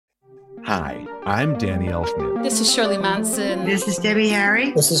Hi, I'm Danny Elfman. This is Shirley Manson. This is Debbie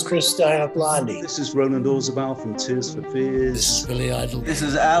Harry. This is Chris Stein of Blondie. This is Roland Orzabal from Tears for Fears. This is Billy Idol. This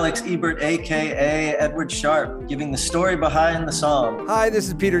is Alex Ebert, a.k.a. Edward Sharp, giving the story behind the song. Hi, this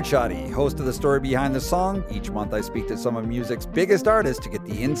is Peter Chotty, host of The Story Behind the Song. Each month I speak to some of music's biggest artists to get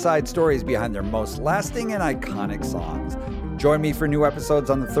the inside stories behind their most lasting and iconic songs. Join me for new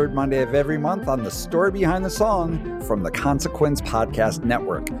episodes on the third Monday of every month on The Story Behind the Song from the Consequence Podcast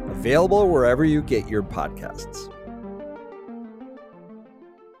Network, available wherever you get your podcasts.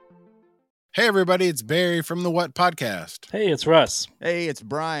 Hey everybody, it's Barry from the What Podcast. Hey, it's Russ. Hey, it's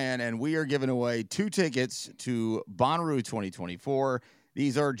Brian, and we are giving away 2 tickets to Bonnaroo 2024.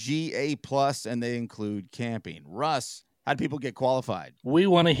 These are GA+, and they include camping. Russ, how do people get qualified? We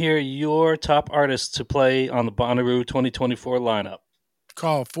want to hear your top artists to play on the Bonnaroo 2024 lineup.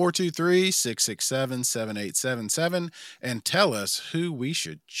 Call 423-667-7877 and tell us who we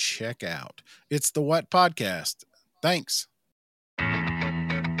should check out. It's the What Podcast. Thanks.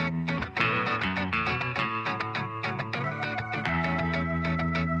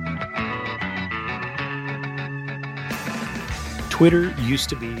 Twitter used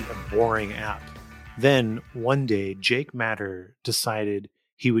to be a boring app. Then, one day, Jake Matter decided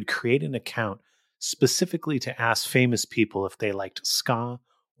he would create an account specifically to ask famous people if they liked ska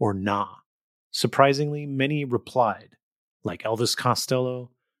or nah. Surprisingly, many replied, like Elvis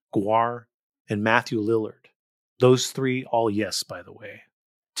Costello, Guar, and Matthew Lillard. Those 3 all yes, by the way.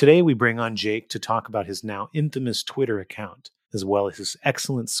 Today, we bring on Jake to talk about his now infamous Twitter account, as well as his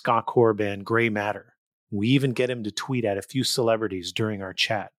excellent ska core band, Grey Matter. We even get him to tweet at a few celebrities during our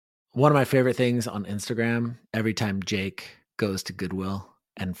chat. One of my favorite things on Instagram, every time Jake goes to Goodwill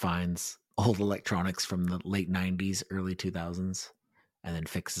and finds old electronics from the late 90s, early 2000s, and then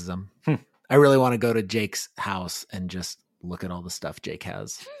fixes them. I really want to go to Jake's house and just look at all the stuff Jake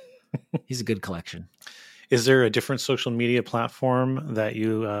has. He's a good collection. Is there a different social media platform that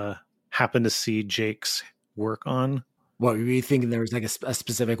you happen to see Jake's work on? What, were you thinking there was like a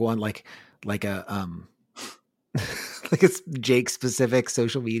specific one, like a like it's Jake specific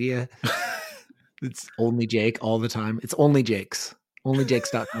social media? It's only Jake all the time. It's only Jake's.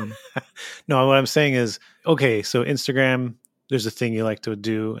 Onlyjakes.com. No, what I'm saying is, okay, so Instagram, there's a thing you like to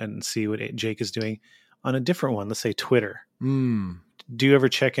do and see what Jake is doing. On a different one, let's say Twitter. Do you ever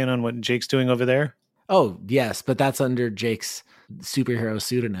check in on what Jake's doing over there? Oh, yes, but that's under Jake's superhero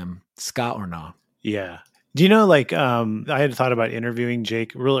pseudonym, Scott or Nah. Yeah. Do you know, like, I had thought about interviewing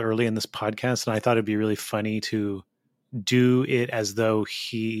Jake real early in this podcast, and I thought it'd be really funny to do it as though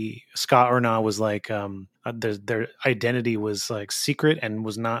Scott or Nah was like, their identity was like secret and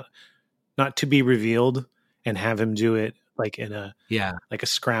was not to be revealed, and have him do it like in a like a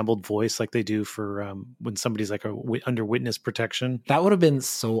scrambled voice, like they do for when somebody's like under witness protection. That would have been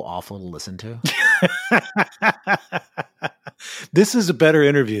so awful to listen to. This is a better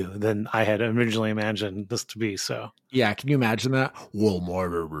interview than I had originally imagined this to be. So yeah, can you imagine that? Well, my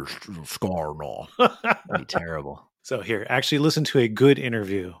name is Scar Nah. That'd be terrible. So here, actually listen to a good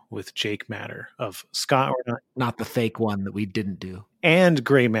interview with Jake Matter of Ska or Nah. Not the fake one that we didn't do. And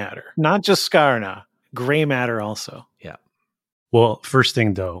Grey Matter. Not just Ska or Nah. Grey Matter also. Yeah. Well, first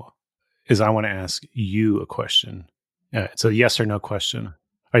thing though, is I want to ask you a question. It's a yes or no question.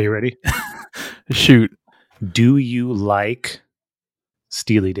 Are you ready? Shoot. Do you like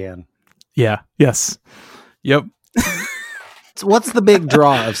Steely Dan? Yeah. Yes. Yep. So what's the big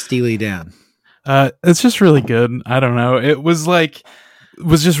draw of Steely Dan? It's just really good. I don't know. It was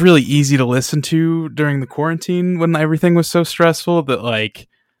just really easy to listen to during the quarantine when everything was so stressful that like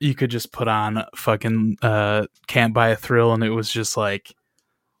you could just put on fucking Can't Buy a Thrill and it was just like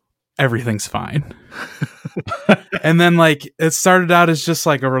everything's fine. And then like it started out as just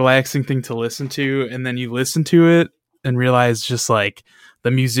like a relaxing thing to listen to, and then you listen to it and realize just like the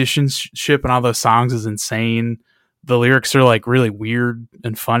musicianship and all those songs is insane. The lyrics are like really weird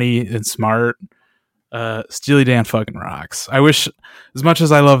and funny and smart. Steely Dan fucking rocks. I wish, as much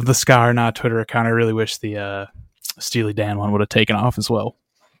as I love the Ska or Nah Twitter account, I really wish the Steely Dan one would have taken off as well.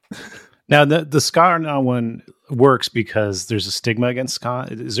 Now, the Ska or Nah one works because there's a stigma against ska.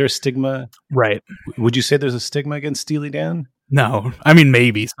 Is there a stigma? Right. Would you say there's a stigma against Steely Dan? No. I mean,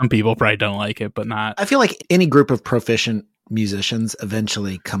 maybe. Some people probably don't like it, but not. I feel like any group of proficient musicians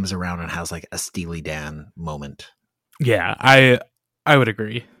eventually comes around and has like a Steely Dan moment. Yeah, I would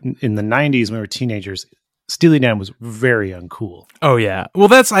agree. In the 90s, when we were teenagers, Steely Dan was very uncool. Oh, yeah. Well,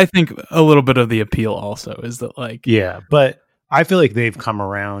 that's, I think, a little bit of the appeal also, is that like... Yeah, but I feel like they've come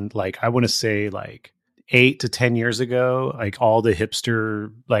around, like, I want to say, like, 8 to 10 years ago, like, all the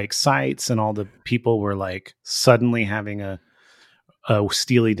hipster, like, sites and all the people were, like, suddenly having a a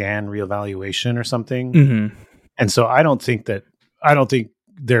Steely Dan reevaluation or something. Mm-hmm. And so I don't think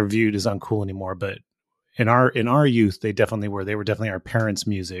they're viewed as uncool anymore, but in our youth, they were definitely our parents'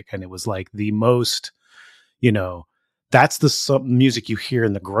 music. And it was like the most, that's the music you hear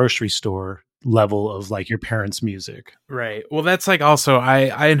in the grocery store level of like your parents' music. Right. Well, that's like also,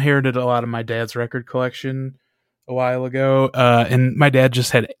 I inherited a lot of my dad's record collection a while ago. And my dad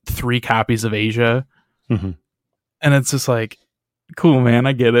just had 3 copies of Asia. Mm-hmm. And it's just like, cool, man,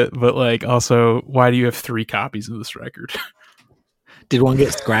 I get it. But like, also, why do you have 3 copies of this record? Did one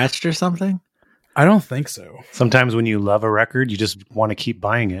get scratched or something? I don't think so. Sometimes when you love a record, you just want to keep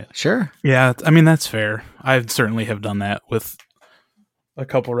buying it. Sure. Yeah, I mean, that's fair. I certainly have done that with a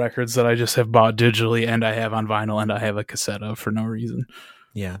couple records that I just have bought digitally and I have on vinyl and I have a cassette of for no reason.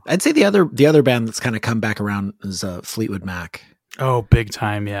 Yeah. I'd say the other band that's kind of come back around is Fleetwood Mac. Oh, big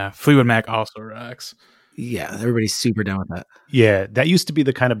time, yeah. Fleetwood Mac also rocks. Yeah, everybody's super down with that. Yeah, that used to be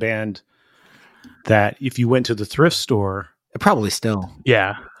the kind of band that if you went to the thrift store, probably still,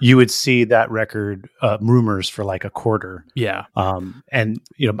 yeah, you would see that record Rumors for like $0.25. Yeah. And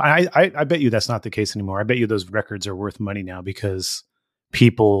I bet you that's not the case anymore. I bet you those records are worth money now because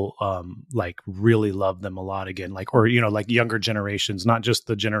people like really love them a lot again, like younger generations, not just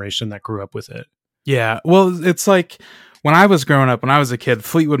the generation that grew up with it. Yeah. Well, it's like when I was growing up, when I was a kid,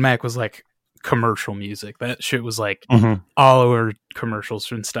 Fleetwood Mac was like commercial music. That shit was like all over commercials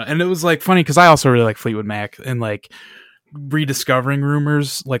and stuff. And it was like funny because I also really like Fleetwood Mac, and like rediscovering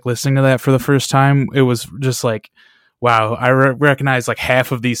Rumors, like listening to that for the first time, it was just like, wow, I recognize like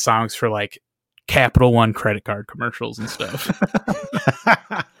half of these songs for like Capital One credit card commercials and stuff.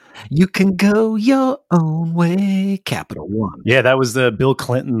 You can go your own way, Capital One. Yeah, that was the Bill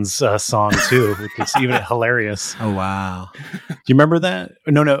Clinton's song too, which is even hilarious. Oh wow! Do you remember that?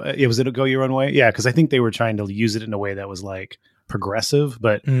 No, it was Go Your Own Way. Yeah, because I think they were trying to use it in a way that was like progressive,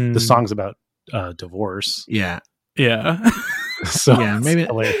 but the song's about divorce. Yeah. Yeah. So yeah, maybe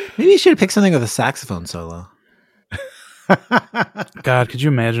you should have picked something with a saxophone solo. God, could you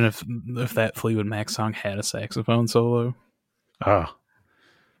imagine if that Fleetwood Mac song had a saxophone solo? Oh,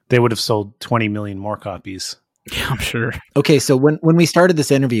 they would have sold 20 million more copies. Yeah, I'm sure. Okay, so when we started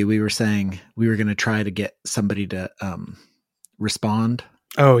this interview, we were saying we were going to try to get somebody to respond.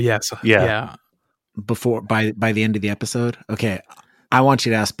 Oh yes, yeah. Before by the end of the episode. Okay, I want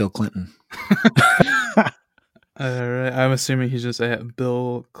you to ask Bill Clinton. All right, I'm assuming he's just at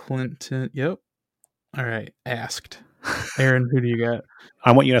Bill Clinton. Yep. All right, asked. Aaron, who do you got?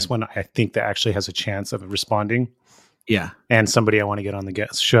 I want you to ask one I think that actually has a chance of responding. Yeah, and somebody I want to get on the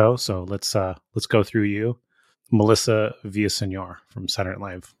guest show. So let's go through you, Melissa Villaseñor from Saturday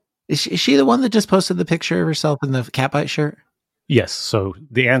Night Live. Is she the one that just posted the picture of herself in the Catbite shirt? Yes. So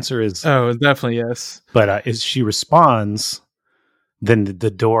the answer is definitely yes. But if she responds, then the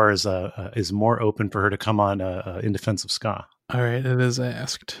door is more open for her to come on in defense of ska. All right, it is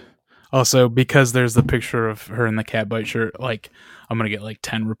asked. Also, because there's the picture of her in the Catbite shirt, like I'm gonna get like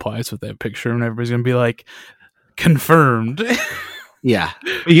 10 replies with that picture, and everybody's gonna be like, confirmed. Yeah.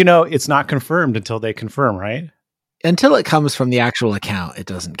 But it's not confirmed until they confirm, right? Until it comes from the actual account, it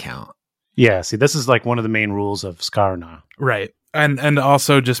doesn't count. Yeah. See, this is like one of the main rules of ska or nah. Right. And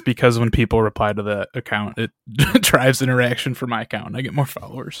also just because when people reply to the account, it drives interaction for my account and I get more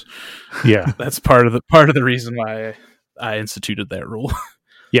followers. Yeah. That's part of the reason why I instituted that rule.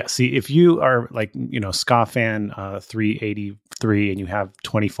 Yeah. See, if you are like, ska fan 383 and you have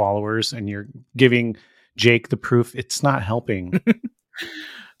 20 followers and you're giving Jake the proof, it's not helping.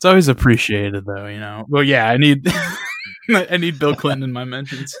 It's always appreciated though, Well, yeah, I need Bill Clinton in my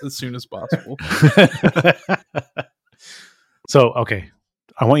mentions as soon as possible. So, okay.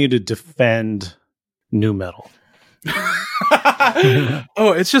 I want you to defend nu metal.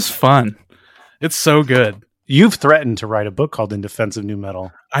 Oh, it's just fun. It's so good. You've threatened to write a book called In Defense of Nu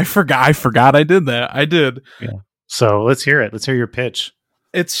Metal. I forgot I did that. I did. Yeah. So let's hear it. Let's hear your pitch.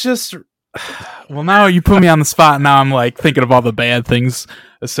 It's just, well, now you put me on the spot. And now I'm like thinking of all the bad things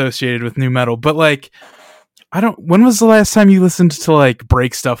associated with nu metal. But like, when was the last time you listened to like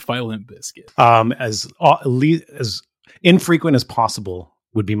Break Stuff by Limp Bizkit? As infrequent as possible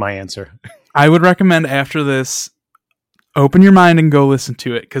would be my answer. I would recommend after this, open your mind and go listen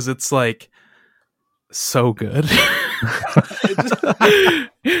to it. Cause it's like so good.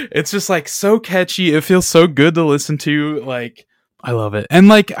 It's just like so catchy. It feels so good to listen to. Like, I love it. And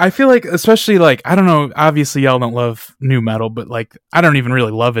like, I feel like, especially like, I don't know, obviously y'all don't love nu metal, but like, I don't even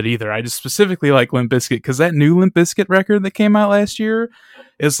really love it either. I just specifically like Limp Bizkit because that new Limp Bizkit record that came out last year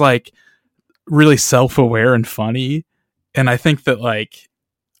is like really self-aware and funny. And I think that like,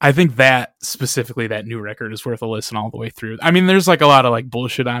 I think that specifically, that new record is worth a listen all the way through. I mean, there's like a lot of like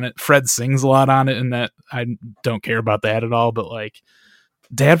bullshit on it. Fred sings a lot on it, and that I don't care about that at all. But like,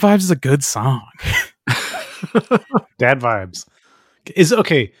 Dad Vibes is a good song. Dad Vibes is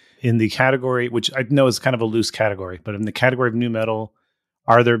okay in the category, which I know is kind of a loose category, but in the category of new metal,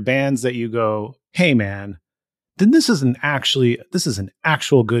 are there bands that you go, hey man, then this is an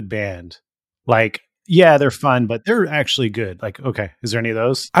actual good band? Like, yeah, they're fun, but they're actually good. Like, okay, is there any of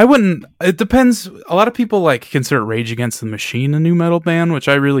those? I wouldn't. It depends. A lot of people like consider Rage Against the Machine a new metal band, which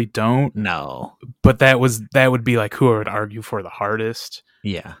I really don't. No, but that would be like who I would argue for the hardest.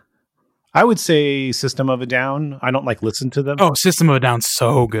 Yeah, I would say System of a Down. I don't like listen to them. Oh, System of a Down's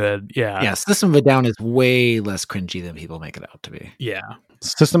so good. Yeah, yeah. System of a Down is way less cringy than people make it out to be. Yeah,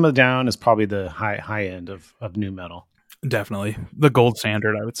 System of a Down is probably the high end of new metal. Definitely the gold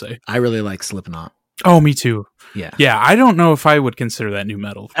standard, I would say. I really like Slipknot. Oh, me too. Yeah. Yeah, I don't know if I would consider that new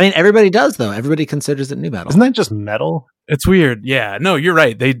metal. I mean, everybody does, though. Everybody considers it new metal. Isn't that just metal? It's weird. Yeah. No, you're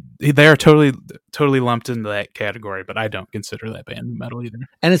right. They are totally lumped into that category, but I don't consider that band new metal either.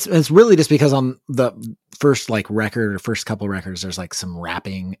 And it's really just because on the first like record or first couple records, there's like some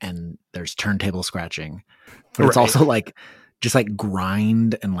rapping and there's turntable scratching. But it's also like just like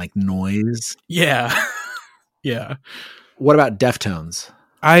grind and like noise. Yeah. Yeah. What about Deftones?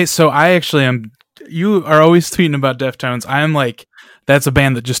 I actually am. You are always tweeting about Deftones. I'm like, that's a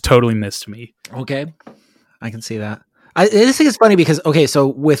band that just totally missed me. Okay, I can see that. I just think it's funny because so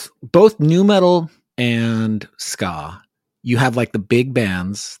with both new metal and ska, you have like the big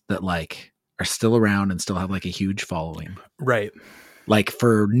bands that like are still around and still have like a huge following. Right. Like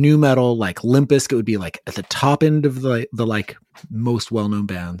for new metal, like Limp Bizkit would be like at the top end of the like most well-known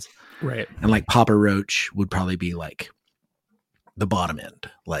bands. Right. And like Papa Roach would probably be like the bottom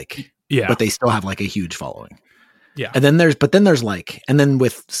end. Like, yeah, but they still have like a huge following. Yeah. And then then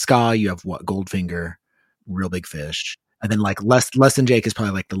with ska, you have what? Goldfinger, Real Big Fish. And then like Less Than Jake is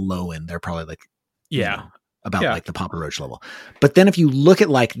probably like the low end. They're probably like, about like the Papa Roach level. But then if you look at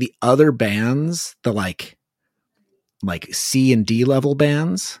like the other bands, the like C and D level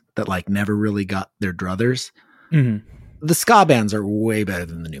bands that like never really got their druthers, the ska bands are way better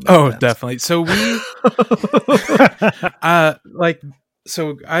than the new metal bands. Definitely. So we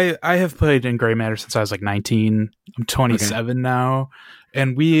so I have played in Gray Matter since I was like 19. I'm 27 now.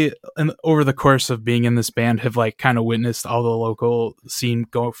 And over the course of being in this band have like kind of witnessed all the local scene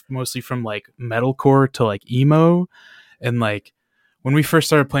go mostly from like metalcore to like emo. And like when we first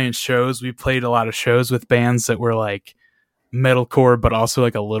started playing shows, we played a lot of shows with bands that were like metalcore, but also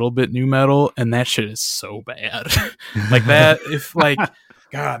like a little bit new metal. And that shit is so bad. Like that, if like,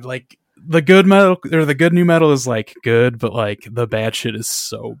 God, like the good metal or the good new metal is like good, but like the bad shit is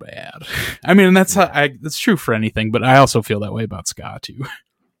so bad. I mean, and that's that's true for anything, but I also feel that way about ska too.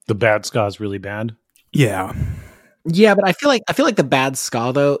 The bad ska is really bad. Yeah. Yeah, but I feel like the bad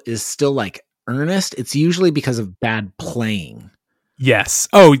ska though is still like earnest. It's usually because of bad playing. Yes.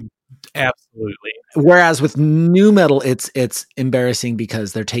 Oh, absolutely. Whereas with new metal, it's embarrassing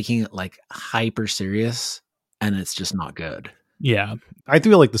because they're taking it like hyper serious and it's just not good. Yeah. I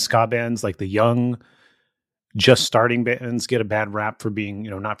feel like the ska bands, like the young, just starting bands, get a bad rap for being,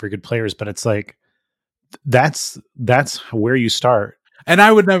 not very good players. But it's like that's where you start. And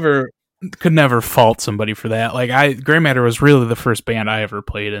I could never fault somebody for that. Like Gray Matter was really the first band I ever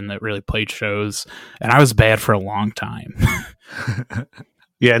played in that really played shows, and I was bad for a long time.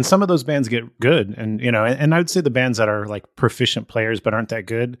 Yeah, and some of those bands get good, and and I would say the bands that are like proficient players but aren't that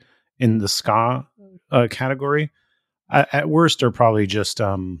good in the ska category, at worst are probably just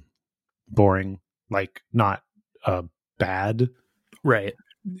boring, like not bad, right?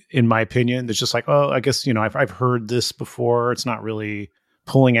 In my opinion, it's just like, oh, I guess I've heard this before. It's not really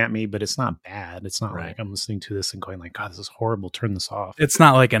pulling at me, but it's not bad. It's not like I'm listening to this and going like, God, this is horrible. Turn this off. It's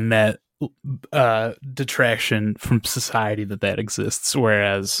not like a net detraction from society that exists.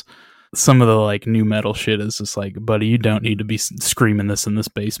 Whereas some of the like new metal shit is just like, buddy, you don't need to be screaming this in this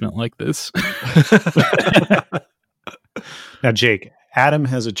basement like this. Now, Jake, Adam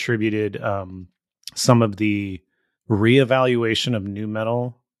has attributed some of the reevaluation of new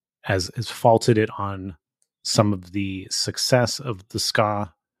metal has faulted it on some of the success of the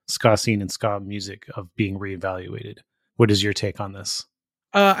ska scene and ska music of being reevaluated. What is your take on this?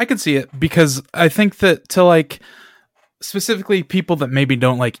 I can see it, because I think that to like specifically people that maybe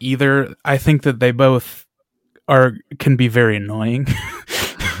don't like either, I think that they both can be very annoying.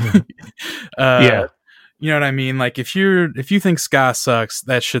 Yeah. You know what I mean? Like if you think ska sucks,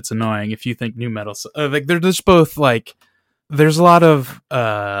 that shit's annoying. If you think new metal, like they're just both like, there's a lot of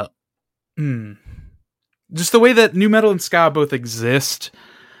just the way that new metal and ska both exist.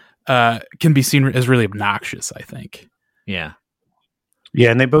 can be seen as really obnoxious, I think. Yeah.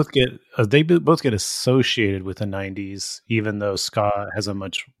 Yeah, and they both get associated with the 90s, even though ska has a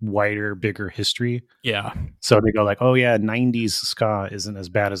much wider, bigger history. Yeah. So they go like, oh yeah, 90s ska isn't as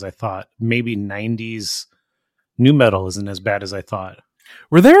bad as I thought. Maybe 90s nu metal isn't as bad as I thought.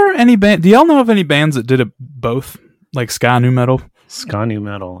 Were there any do y'all know of any bands that did it both, like ska, nu metal? Ska, nu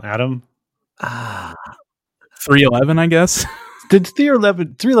metal. Adam? 311, I guess. Did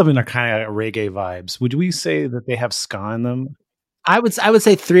 311 are kind of reggae vibes. Would we say that they have ska in them? I would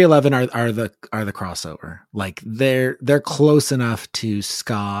say 311 are the crossover. Like they're close enough to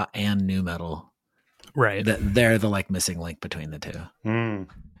ska and nu metal, right? That they're the like missing link between the two. Mm.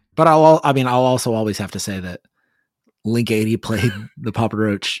 But I'll also always have to say that Link 80 played the Papa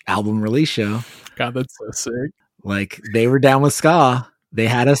Roach album release show. God, that's so sick. Like they were down with ska. They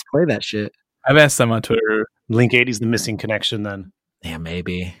had us play that shit. I've asked them on Twitter. Link 80's the missing connection then. Yeah,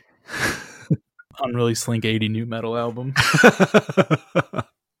 maybe. Unreleased Link 80 nu metal album.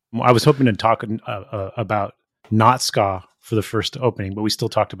 I was hoping to talk about not ska for the first opening, but we still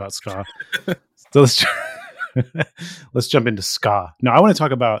talked about ska. So let's jump into ska. Now I want to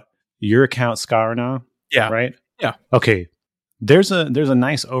talk about your account, Ska or Nah. Yeah. Right? Yeah. Okay. There's a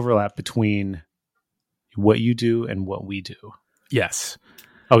nice overlap between what you do and what we do. Yes.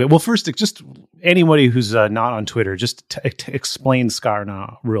 Okay. Well, first, just anybody who's not on Twitter, just explain Ska or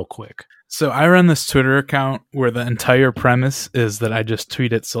Nah real quick. So I run this Twitter account where the entire premise is that I just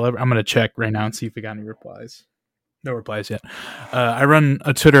tweet at celebrity. I'm going to check right now and see if we got any replies. No replies yet. I run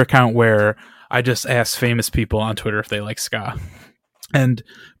a Twitter account where I just ask famous people on Twitter if they like ska. And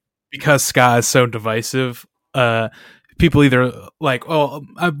because ska is so divisive, people either like,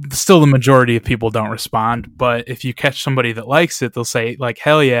 still the majority of people don't respond. But if you catch somebody that likes it, they'll say like,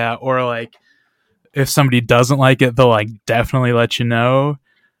 hell yeah. Or like, if somebody doesn't like it, they'll like definitely let you know.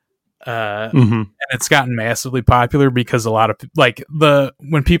 And it's gotten massively popular because a lot of like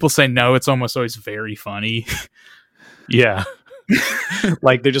when people say no, it's almost always very funny. Yeah.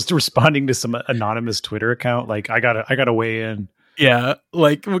 Like they're just responding to some anonymous Twitter account. Like I gotta weigh in. Yeah.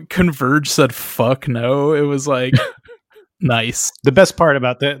 Like when Converge said fuck no, it was like nice. The best part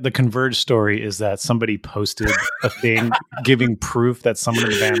about the Converge story is that somebody posted a thing giving proof that someone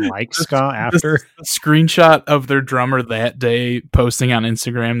in the band liked ska after. The screenshot of their drummer that day posting on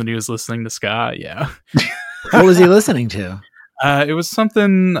Instagram that he was listening to ska. Yeah. What was he listening to? It was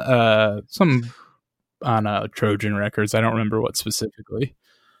something on Trojan Records. I don't remember what specifically.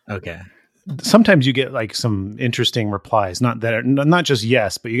 Okay. Sometimes you get like some interesting replies, not just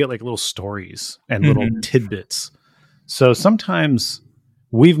yes, but you get like little stories and little tidbits. So sometimes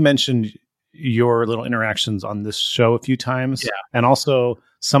we've mentioned your little interactions on this show a few times, and also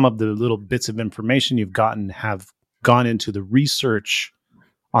some of the little bits of information you've gotten have gone into the research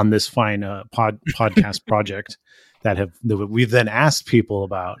on this fine podcast project that we've then asked people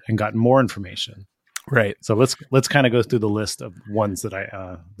about and gotten more information. Right. So let's kind of go through the list of ones that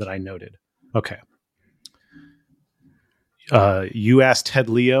I noted. Okay. You asked Ted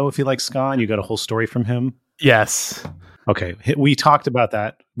Leo if he likes ska, and you got a whole story from him. Yes. Okay. We talked about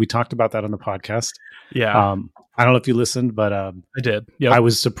that. We talked about that on the podcast. Yeah. I don't know if you listened, but I did. Yep. I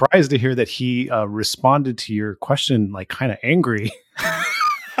was surprised to hear that he responded to your question like kind of angry.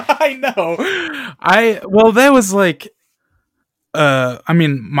 I know. That was like,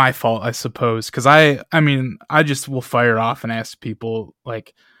 my fault, I suppose, because I just will fire off and ask people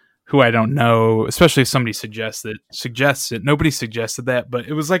like who I don't know, especially if somebody suggests it. Nobody suggested that, but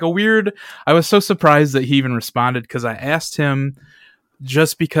it was like I was so surprised that he even responded, because I asked him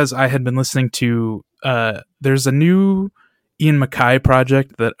just because I had been listening to, there's a new Ian MacKaye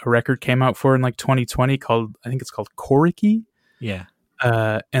project that a record came out for in like 2020 I think it's called Coriki. Yeah.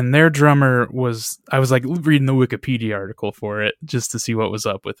 And their drummer I was like reading the Wikipedia article for it just to see what was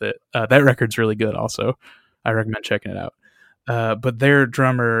up with it. That record's really good also. I recommend checking it out. But their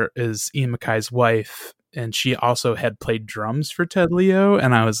drummer is Ian MacKaye's wife, and she also had played drums for Ted Leo.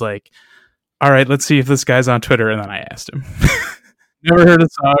 And I was like, all right, let's see if this guy's on Twitter. And then I asked him. Never heard a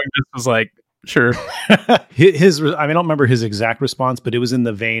song, just was like, sure. I don't remember his exact response, but it was in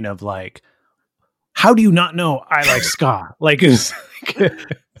the vein of like, how do you not know I like ska? Like, because I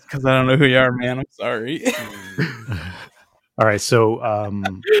don't know who you are, man. I'm sorry. All right. So,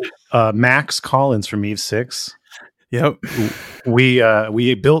 Max Collins from Eve 6. Yep.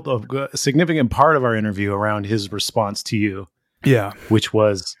 We built a significant part of our interview around his response to you. Yeah. Which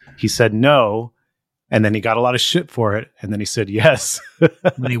was, he said no. And then he got a lot of shit for it. And then he said yes.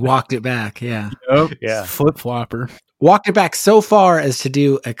 When he walked it back, yeah. Yeah. Flip flopper. Walked it back so far as to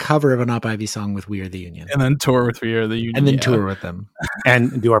do a cover of an Op Ivy song with We Are the Union. And then tour with We Are the Union. And then tour with them.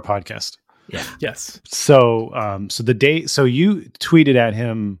 And do our podcast. Yeah. Yes. So so you tweeted at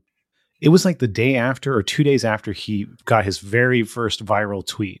him, it was like the day after or 2 days after he got his very first viral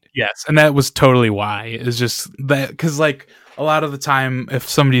tweet. Yes. And that was totally why. It's just that, because like a lot of the time, if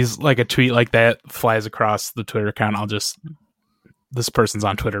somebody's like a tweet like that flies across the Twitter account, I'll just, this person's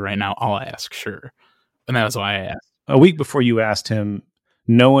on Twitter right now, I'll ask, sure. And that was why I asked. A week before you asked him,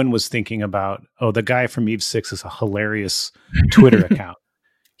 no one was thinking about, oh, the guy from Eve 6 is a hilarious Twitter account.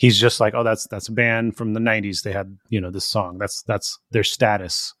 He's just like, oh, that's a band from the 90s. They had, this song. That's their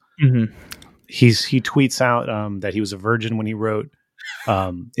status. Mm-hmm. He tweets out that he was a virgin when he wrote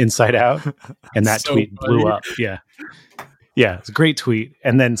Inside Out, and that So tweet blew up. Yeah, it's a great tweet.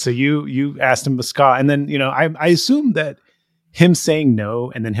 And then so you asked him to ska, and then I assume that him saying no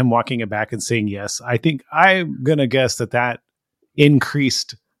and then him walking it back and saying yes, I think I'm gonna guess that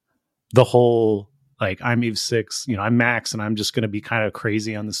increased the whole, like, I'm Eve 6, I'm Max, and I'm just gonna be kind of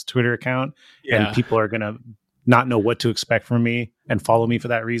crazy on this Twitter account, and people are gonna not know what to expect from me and follow me for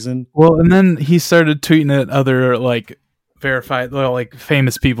that reason. Well, and then he started tweeting at other like verified, like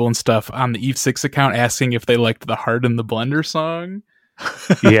famous people and stuff on the Eve 6 account, asking if they liked the Heart in the Blender song.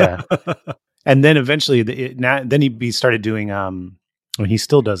 Yeah. And then eventually then he started doing, when he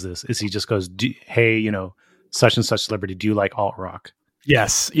still does this, is he just goes, hey, such and such celebrity, do you like alt rock?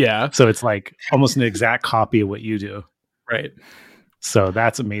 Yes. Yeah. So it's like almost an exact copy of what you do. Right. So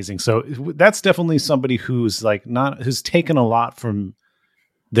that's amazing. So that's definitely somebody who's who's taken a lot from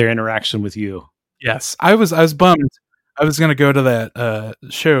their interaction with you. Yes. I was bummed. I was going to go to that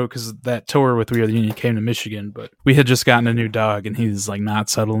show because that tour with We Are the Union came to Michigan, but we had just gotten a new dog and he's like not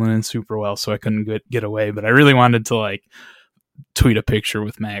settling in super well, so I couldn't get away. But I really wanted to like tweet a picture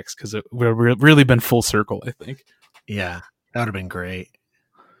with Max because we've really been full circle, I think. Yeah, that would have been great.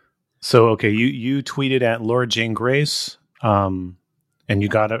 So okay, you tweeted at Laura Jane Grace, and you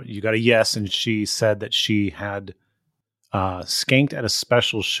got a yes, and she said that she had skanked at a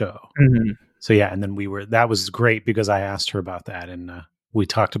special show. Mm-hmm. So yeah, and then that was great because I asked her about that, and we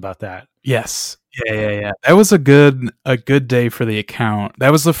talked about that. Yes. Yeah. That was a good day for the account.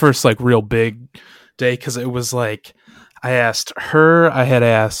 That was the first like real big day because it was like I asked her, I had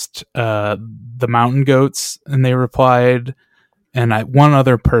asked the Mountain Goats, and they replied, and one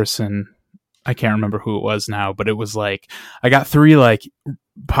other person, I can't remember who it was now, but it was like I got 3 like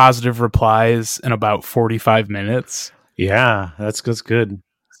positive replies in about 45 minutes. Yeah, that's good.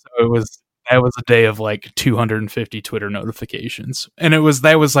 So that was a day of like 250 Twitter notifications, and that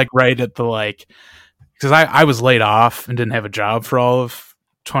was like right at the like, because I was laid off and didn't have a job for all of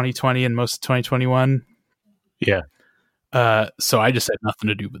 2020 and most of 2021. Yeah. So I just had nothing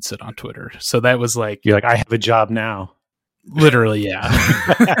to do but sit on Twitter. So that was like, you're like, I have a job now. Literally, yeah.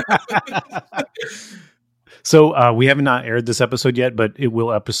 So we have not aired this episode yet, but it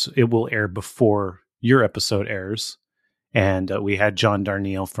will air before your episode airs. And we had John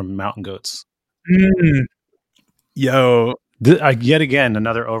Darnielle from Mountain Goats. Yo, yet again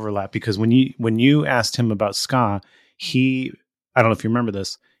another overlap, because when you asked him about ska, I don't know if you remember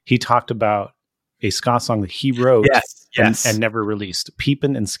this, he talked about a ska song that he wrote and never released,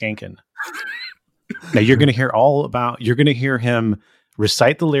 Peepin' and Skankin'. Now you're going to hear him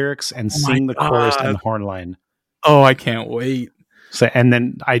recite the lyrics and sing the chorus and the horn line. Oh, I can't wait. So, and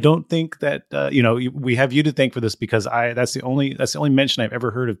then I don't think that we have you to thank for this, because that's the only mention I've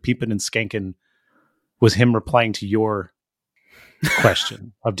ever heard of Peepin' and Skankin' was him replying to your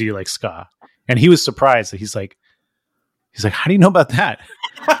question of do you like ska, and he was surprised that he's like, how do you know about that?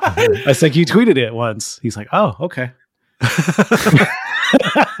 I was like, you tweeted it once. He's like, oh, okay.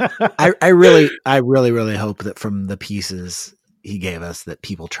 I really hope that from the pieces he gave us that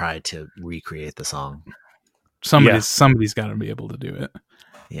people tried to recreate the song. Somebody's got to be able to do it.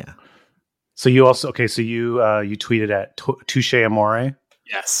 Yeah. So you also you tweeted at Touche Amore.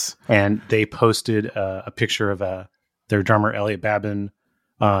 Yes. And they posted a picture of their drummer Elliot Babin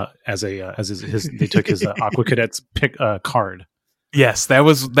they took his Aqua Cadets card. Yes, that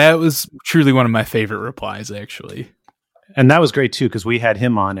was truly one of my favorite replies, actually. And that was great too, because we had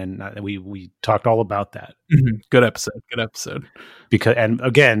him on and we talked all about that. Mm-hmm. Good episode.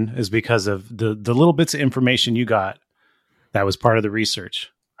 Because of the little bits of information you got, that was part of the research.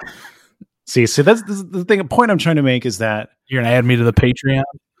 See, that's the thing. A point I'm trying to make is that you're gonna add me to the Patreon.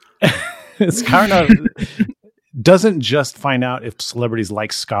 Skarna doesn't just find out if celebrities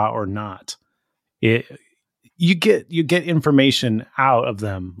like ska or not. You get information out of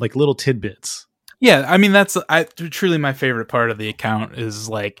them, like little tidbits. Yeah, I mean that's truly my favorite part of the account is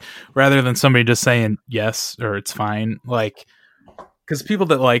like rather than somebody just saying yes or it's fine, like because people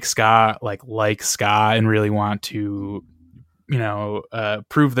that like ska like ska and really want to,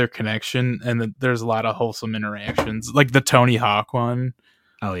 prove their connection, and there's a lot of wholesome interactions, like the Tony Hawk one.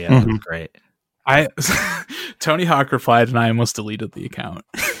 Oh yeah, that was great. Tony Hawk replied and I almost deleted the account.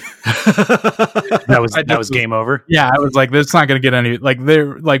 that was game over. Yeah, I was like, "It's not going to get any."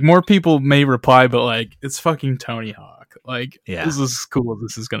 Like, more people may reply, but like, it's fucking Tony Hawk. Like, this is as cool as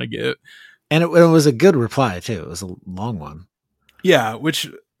this is going to get. And it was a good reply too. It was a long one. Yeah,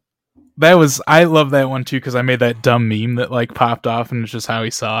 I love that one too because I made that dumb meme that like popped off, and it's just how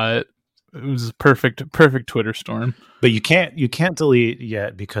he saw it. It was a perfect Twitter storm. But you can't delete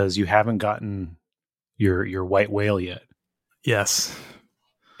yet because you haven't gotten your white whale yet. Yes.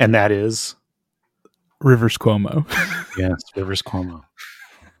 And that is Rivers Cuomo. Yes, Rivers Cuomo.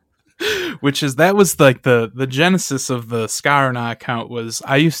 That was like the genesis of the Ska or Nah account was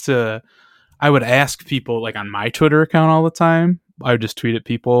I would ask people like on my Twitter account all the time. I would just tweet at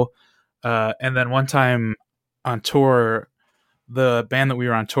people. And then one time on tour, the band that we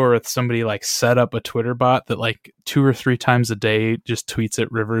were on tour with, somebody like set up a Twitter bot that like 2 or 3 times a day just tweets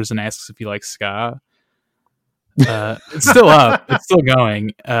at Rivers and asks if he likes ska. It's still up. It's still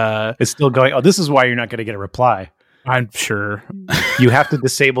going. It's still going. Oh, this is why you're not going to get a reply. I'm sure. You have to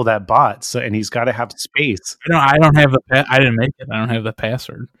disable that bot, and he's got to have space. I don't have I didn't make it. I don't have the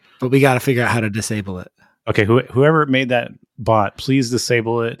password. But we got to figure out how to disable it. Okay, whoever made that bot, please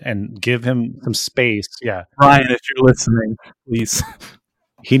disable it and give him some space. Yeah, Ryan, if you're listening, please.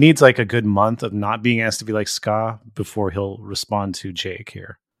 He needs like a good month of not being asked if he likes ska before he'll respond to Jake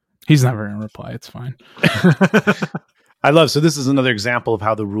here. He's never going to reply. It's fine. So this is another example of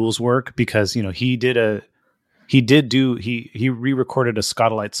how the rules work because, he re-recorded a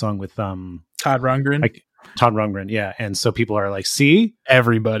Ska-Delight song with Todd Rundgren. Todd Rundgren, yeah. And so people are like, see?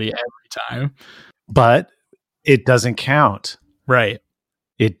 Everybody, every time. But it doesn't count. Right.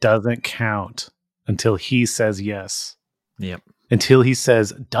 It doesn't count until he says yes. Yep. Until he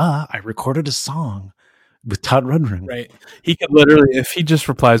says, duh, I recorded a song with Todd Rundgren. Right. He could literally, if he just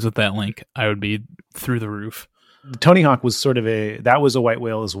replies with that link, I would be through the roof. Tony Hawk was sort of that was a white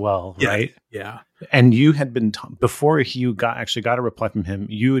whale as well, right? Yeah. And you had been, before you actually got a reply from him,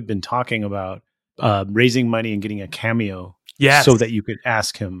 you had been talking about raising money and getting a cameo. Yes. So that you could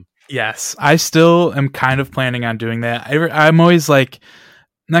ask him. Yes. I still am kind of planning on doing that. I'm always like,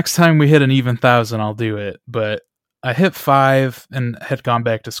 next time we hit an even 1,000, I'll do it. But I hit 5 and had gone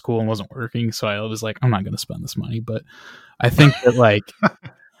back to school and wasn't working, so I was like, I'm not going to spend this money. But I think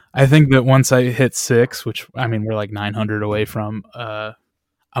that once I hit 6, which I mean we're like 900 away from, I'm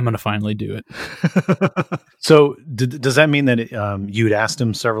going to finally do it. So does that mean that you'd asked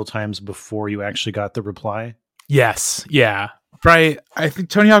him several times before you actually got the reply? Yes. Yeah. Probably. I think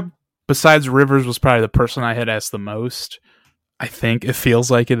Tony Hawk, besides Rivers, was probably the person I had asked the most. I think it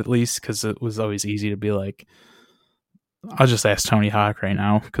feels like it, at least, because it was always easy to be like, I'll just ask Tony Hawk right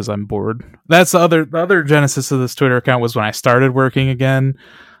now because I'm bored. That's the other genesis of this Twitter account was when I started working again.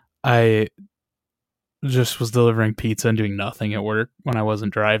 I just was delivering pizza and doing nothing at work when I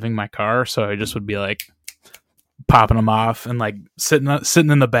wasn't driving my car, so I just would be like popping them off and like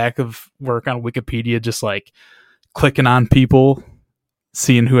sitting in the back of work on Wikipedia, just like clicking on people,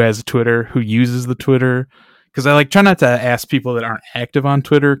 seeing who has a Twitter, who uses the Twitter, because I like try not to ask people that aren't active on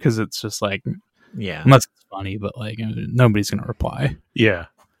Twitter because it's just like, yeah, unless it's funny, but like nobody's gonna reply. Yeah.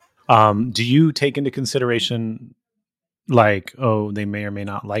 Do you take into consideration like, oh, they may or may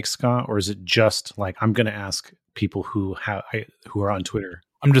not like ska, or is it just like I'm gonna ask people who are on Twitter?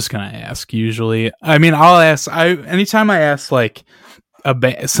 I'm just gonna ask. Usually, I mean, I'll ask. Anytime I ask like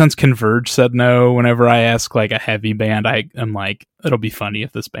since Converge said no, whenever I ask like a heavy band, I'm like, it'll be funny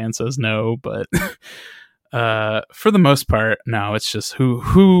if this band says no, but for the most part, no. It's just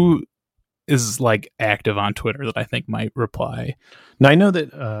who is like active on Twitter that I think might reply. Now I know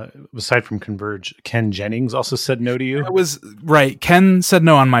that aside from Converge, Ken Jennings also said no to you. That was right. Ken said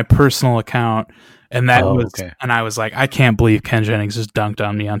no on my personal account, and that was okay. And I was like, I can't believe Ken Jennings just dunked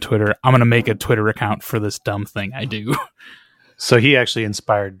on me on Twitter. I'm gonna make a Twitter account for this dumb thing I do. So he actually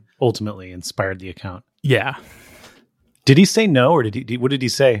ultimately inspired the account. Yeah. Did he say no, or what did he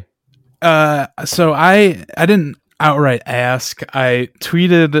say? So I didn't outright ask. I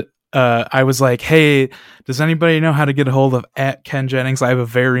tweeted. I was like, hey, does anybody know how to get a hold of @Ken Jennings? I have a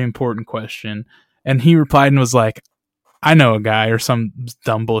very important question. And he replied and was like, I know a guy, or some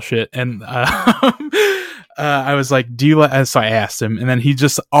dumb bullshit. And I was like, do you so I asked him, and then he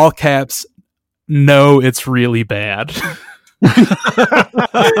just all caps, no, it's really bad.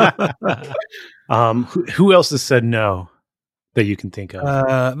 Who else has said no that you can think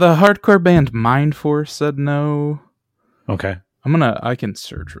of? The hardcore band Mind Force said no. Okay. I can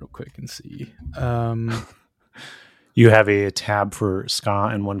search real quick and see. You have a tab for ska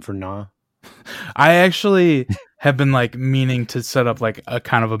and one for nah. I actually have been like meaning to set up like a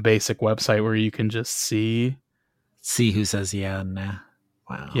kind of a basic website where you can just see who says yeah and nah.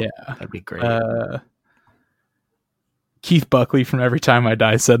 Wow. Yeah. That'd be great. Keith Buckley from Every Time I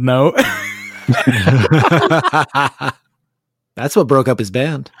Die said no. That's what broke up his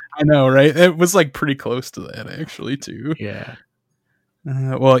band. I know, right? It was like pretty close to that actually too. Yeah.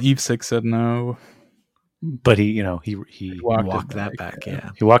 Well, Eve Six said no, but he walked that back. Yeah,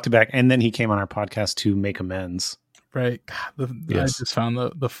 he walked it back, and then he came on our podcast to make amends. Right. God, I just found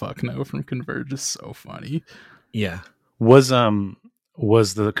the fuck no from Converge is so funny. Yeah. Was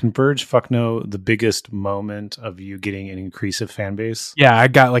the Converge fuck no the biggest moment of you getting an increase of fan base? Yeah, I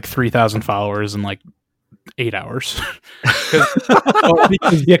got like 3,000 followers in like 8 hours. Because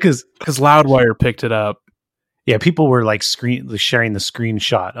Loudwire picked it up. Yeah, people were like sharing the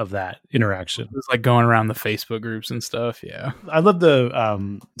screenshot of that interaction. It was like going around the Facebook groups and stuff. Yeah, I love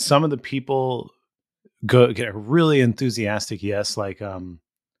the some of the people get really enthusiastic. Yes, like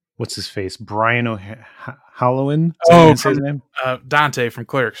what's his face, Brian O'Halloran. Oh, his name? Dante from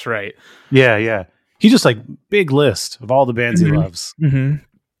Clerks, right? Yeah. He just like big list of all the bands he loves.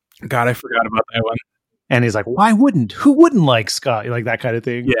 Mm-hmm. God, I forgot about that one. And he's like, who wouldn't like ska? Like that kind of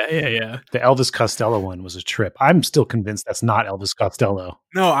thing. Yeah. The Elvis Costello one was a trip. I'm still convinced that's not Elvis Costello.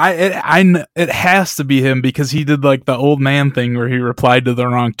 No, it has to be him because he did like the old man thing where he replied to the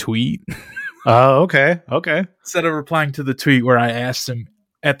wrong tweet. Oh, okay. Instead of replying to the tweet where I asked him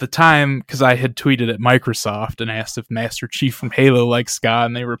at the time, because I had tweeted at Microsoft and asked if Master Chief from Halo likes ska,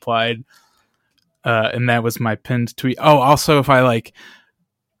 and they replied, and that was my pinned tweet. Oh, also if I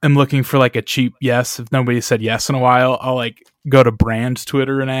I'm looking for like a cheap yes. If nobody said yes in a while, I'll like go to brand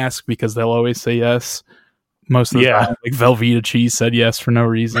Twitter and ask because they'll always say yes. Most of the time, like Velveeta Cheese said yes for no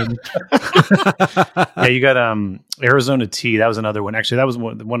reason. Yeah, you got Arizona Tea. That was another one. Actually, that was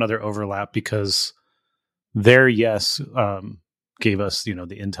one other overlap because their yes gave us the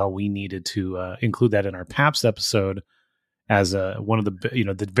intel we needed to include that in our Pabst episode as one of the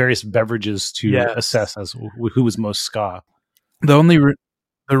the various beverages to assess as who was most ska.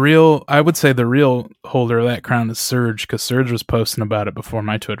 I would say the real holder of that crown is Surge, because Surge was posting about it before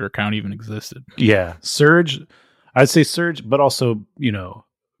my Twitter account even existed. Yeah, Surge. I'd say Surge, but also,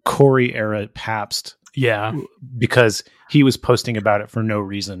 Corey era Pabst. Yeah. Because he was posting about it for no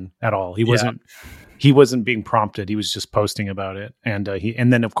reason at all. He wasn't being prompted. He was just posting about it. And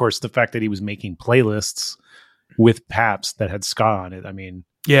and then of course the fact that he was making playlists with Pabst that had ska on it. I mean,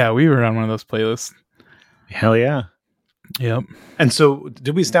 yeah, we were on one of those playlists. Hell yeah. Yep. And so,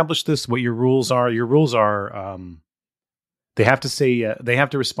 did we establish this? What your rules are? Your rules are they have to say they have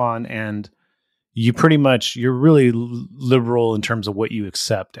to respond, and you're really liberal in terms of what you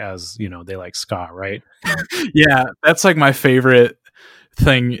accept as they like ska, right? Yeah, that's like my favorite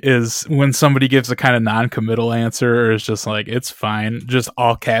thing is when somebody gives a kind of non-committal answer, or is just like it's fine, just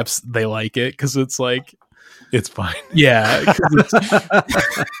all caps. They like it because it's like it's fine. Yeah.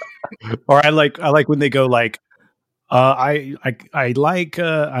 Or I like when they go like. I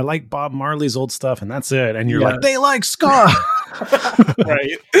like Bob Marley's old stuff, and that's it. And you're like, they like ska,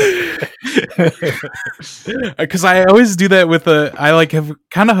 right? Because I always do that with I have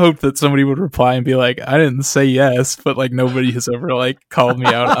kind of hoped that somebody would reply and be like, I didn't say yes, but like nobody has ever called me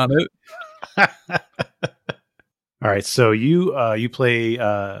out on it. All right, so you play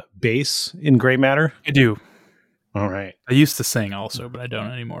bass in Gray Matter? I do. All right. I used to sing also, but I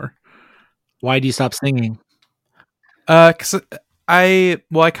don't anymore. Why do you stop singing? Because I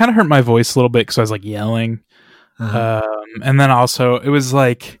kind of hurt my voice a little bit because I was like yelling, and then also it was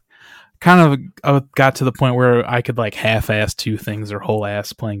like I got to the point where I could like half-ass two things or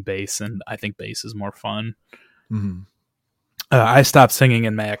whole-ass playing bass, and I think bass is more fun. Mm-hmm. I stopped singing,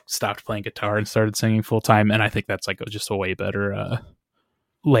 and Mac stopped playing guitar and started singing full time, and I think that's like just a way better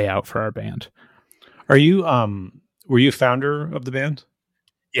layout for our band. Are you were you founder of the band?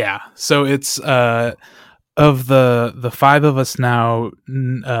 Yeah, so it's of the five of us now,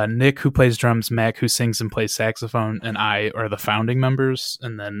 Nick, who plays drums, Mac, who sings and plays saxophone, and I are the founding members.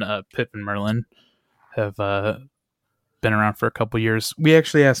 And then Pip and Merlin have been around for a couple years. We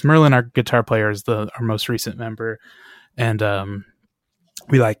actually asked Merlin, our guitar player, is our most recent member, and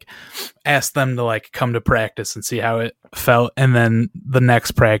we asked them to come to practice and see how it felt. And then the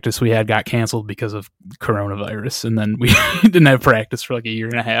next practice we had got canceled because of coronavirus, and then we didn't have practice for a year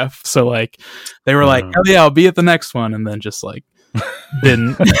and a half. So they were like, hell yeah, I'll be at the next one, and then just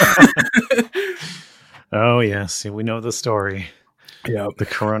didn't. Oh yes, we know the story. Yeah, the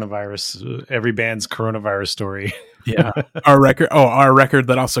coronavirus. Every band's coronavirus story. Yeah, our record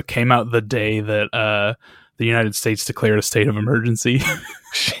that also came out the day that the United States declared a state of emergency.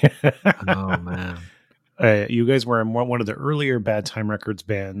 Oh man, you guys were in one of the earlier Bad Time Records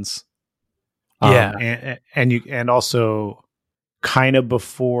bands. Yeah, and also kind of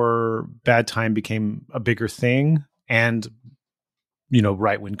before Bad Time became a bigger thing, and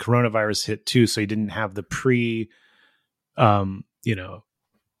right when coronavirus hit too, so you didn't have the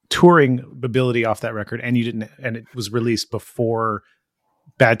touring ability off that record, and it was released before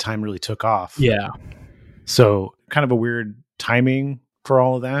Bad Time really took off. Yeah, so kind of a weird timing for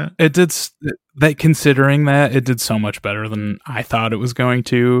all of that. It did that, considering that it did so much better than I thought it was going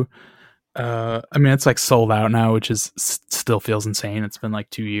to. I mean, it's like sold out now, which is still feels insane. It's been like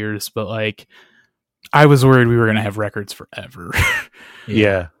 2 years, but like I was worried we were going to have records forever.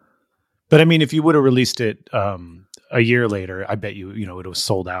 Yeah. But I mean, if you would have released it a year later, I bet it was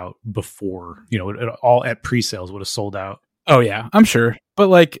sold out before, it all at pre-sales would have sold out. Oh yeah, I'm sure. But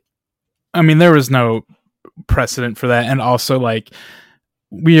like, I mean, there was no precedent for that. And also like,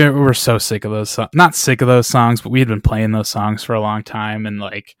 we were so sick of those, not sick of those songs, but we had been playing those songs for a long time, and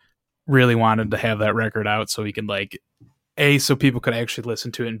like really wanted to have that record out so we could like, A, so people could actually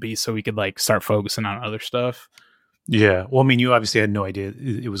listen to it, and B, so we could like start focusing on other stuff. Yeah. Well, I mean, you obviously had no idea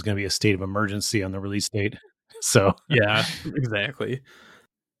it was going to be a state of emergency on the release date. So yeah, exactly.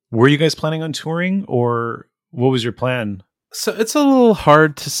 Were you guys planning on touring, or what was your plan? So it's a little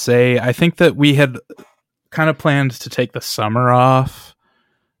hard to say. I think that we had kind of planned to take the summer off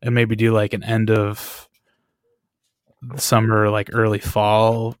and maybe do like an end of summer, like early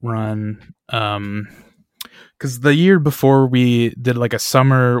fall run. Because the year before we did like a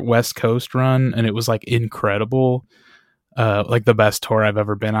summer West Coast run, and it was like incredible. Like the best tour I've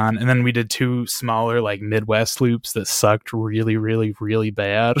ever been on. And then we did 2 smaller like Midwest loops that sucked really, really, really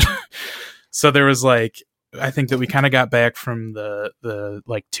bad. So there was like, I think that we kind of got back from the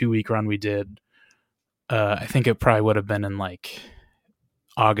like 2-week run we did. I think it probably would have been in like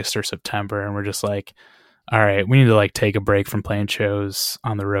August or September. And we're just like, all right, we need to like take a break from playing shows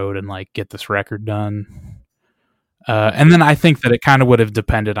on the road and like get this record done. And then I think that it kind of would have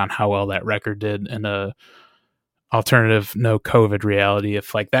depended on how well that record did in a alternative no COVID reality.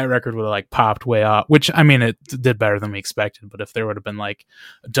 If like that record would have like popped way off, which I mean it did better than we expected, but if there would have been like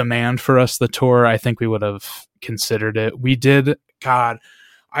demand for us the tour, I think we would have considered it. We did. God,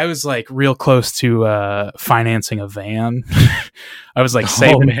 I was like real close to financing a van. I was like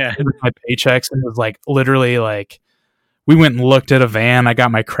saving my paychecks, and was like literally like we went and looked at a van. I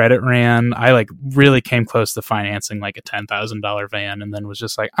got my credit ran. I like really came close to financing like a $10,000 van, and then was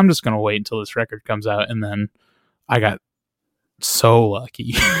just like, I'm just gonna wait until this record comes out. And then I got so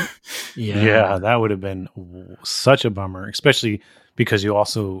lucky. Yeah, that would have been such a bummer, especially because you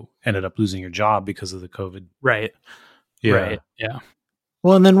also ended up losing your job because of the COVID. Right. Yeah. Right. Yeah.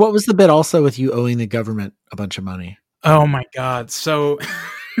 Well, and then what was the bit also with you owing the government a bunch of money? Oh my God. So,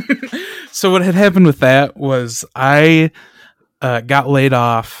 so what had happened with that was I got laid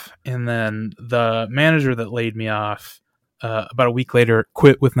off, and then the manager that laid me off about a week later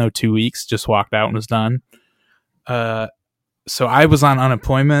quit with no 2 weeks, just walked out and was done. So I was on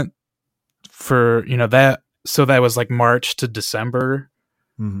unemployment for, that. So that was like March to December,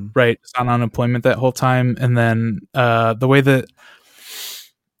 right? On unemployment that whole time. And then, the way that,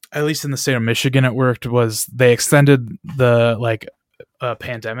 at least in the state of Michigan, it worked was they extended the like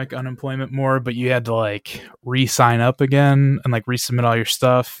pandemic unemployment more, but you had to like re-sign up again and like resubmit all your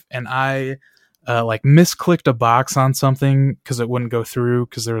stuff. And I, like misclicked a box on something cause it wouldn't go through,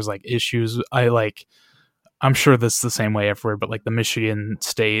 cause there was like issues. I'm sure this is the same way everywhere, but like the Michigan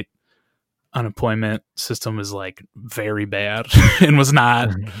state unemployment system is like very bad and was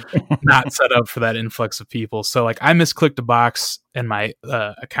not set up for that influx of people. So like I misclicked a box and my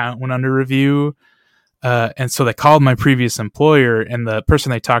account went under review. And so they called my previous employer, and the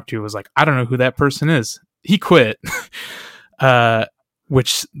person they talked to was like, I don't know who that person is. He quit,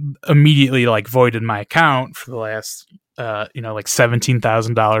 which immediately like voided my account for the last like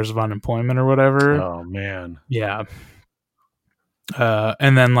 $17,000 of unemployment or whatever. Oh man. Yeah.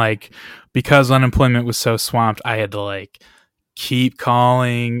 And then like, because unemployment was so swamped, I had to like keep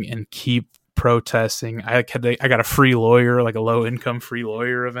calling and keep protesting. I got a free lawyer, like a low income free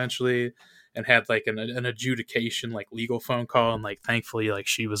lawyer eventually, and had like an adjudication, like legal phone call. And like, thankfully, like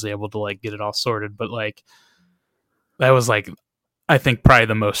she was able to like get it all sorted. But like, that was like, I think probably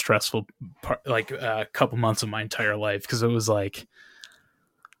the most stressful part, like a couple months of my entire life. Cause it was like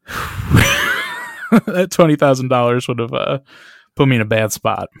that $20,000 would have put me in a bad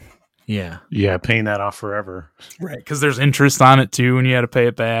spot. Yeah. Yeah, paying that off forever. Right, because there's interest on it too, and you had to pay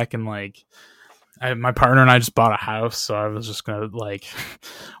it back. And like, my partner and I just bought a house, so I was just gonna like,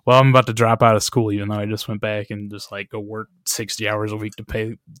 well, I'm about to drop out of school, even though I just went back and just like go work 60 hours a week to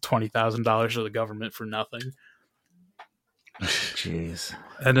pay $20,000 to the government for nothing. Jeez,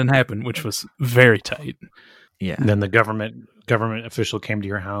 that didn't happen, which was very tight. Yeah. And then the government official came to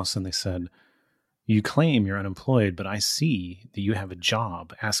your house and they said, "You claim you're unemployed, but I see that you have a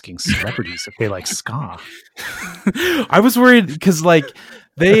job asking celebrities if they like ska." I was worried because like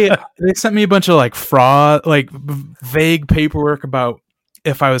they sent me a bunch of like fraud, like vague paperwork about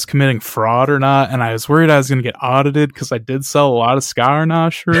if I was committing fraud or not, and I was worried I was going to get audited because I did sell a lot of ska or nah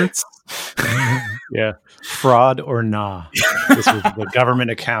shirts. Yeah, fraud or nah. This was the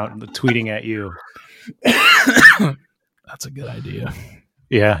government account tweeting at you. That's a good idea.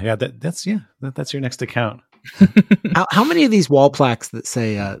 Yeah. That's your next account. How many of these wall plaques that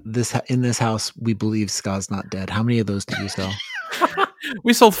say in this house we believe ska's not dead? How many of those did you sell?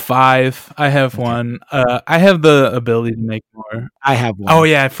 We sold 5. I have one. I have the ability to make more. I have one. Oh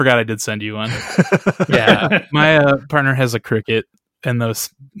yeah, I forgot I did send you one. Yeah, my partner has a Cricut, and those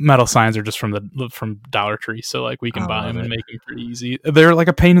metal signs are just from Dollar Tree, so like we can buy them and make them pretty easy. They're like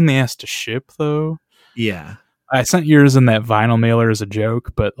a pain in the ass to ship, though. Yeah. I sent yours in that vinyl mailer as a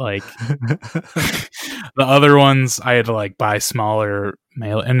joke, but like the other ones I had to like buy smaller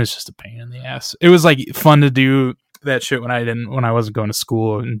mail, and it's just a pain in the ass. It was like fun to do that shit when I wasn't going to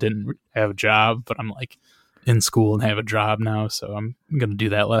school and didn't have a job, but I'm like in school and have a job now, so I'm gonna do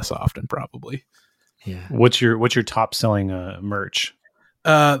that less often probably. Yeah. What's your top selling merch?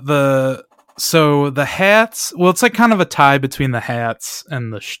 The hats. Well, it's like kind of a tie between the hats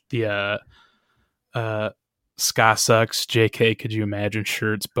and the Ska Sucks, JK, Could You Imagine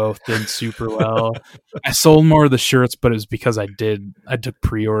shirts both did super well. I sold more of the shirts, but it was because I took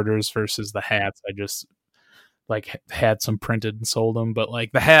pre-orders versus the hats. I just like had some printed and sold them, but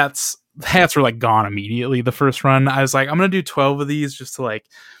like the hats were like gone immediately the first run. I was like, I'm gonna do 12 of these just to like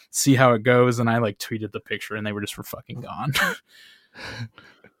see how it goes, and I like tweeted the picture and they were fucking gone.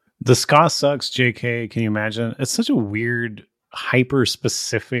 The Ska Sucks, JK, can you imagine? It's such a weird, hyper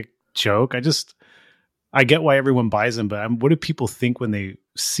specific joke. I get why everyone buys them, but what do people think when they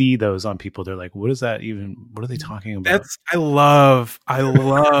see those on people? They're like, what are they talking about? I love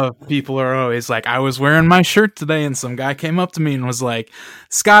people are always like, I was wearing my shirt today and some guy came up to me and was like,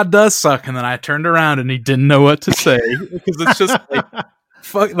 "Scott does suck." And then I turned around and he didn't know what to say because it's just like,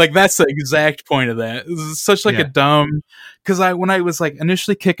 fuck, like that's the exact point of that. It's such like a dumb, because when I was like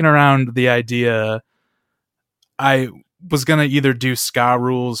initially kicking around the idea, I was gonna either do Ska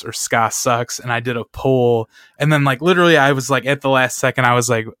Rules or Ska Sucks, and I did a poll, and then like literally I was like at the last second I was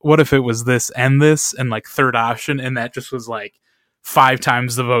like, what if it was this and this, and like third option, and that just was like 5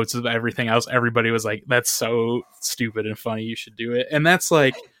 times the votes of everything else. Everybody was like, that's so stupid and funny, you should do it. And that's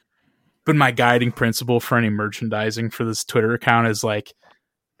like been my guiding principle for any merchandising for this Twitter account, is like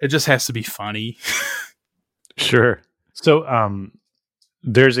it just has to be funny. Sure. So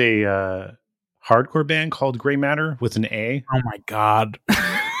there's a hardcore band called Grey Matter with an A. Oh my god.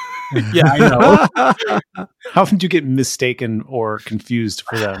 Yeah, I know. How did you get mistaken or confused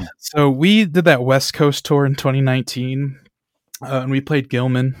for them? So we did that West Coast tour in 2019, and we played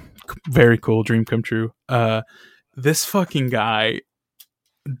Gilman. Very cool, dream come true. This fucking guy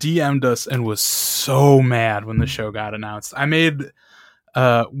DM'd us and was so mad when the show got announced. I made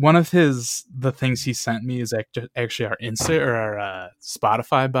one of the things he sent me is actually our Insta or our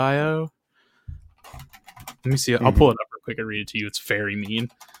Spotify bio. Let me see. I'll pull it up real quick and read it to you. It's very mean.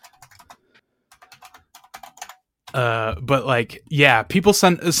 But like, yeah, people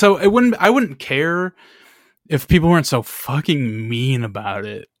send. So I wouldn't care if people weren't so fucking mean about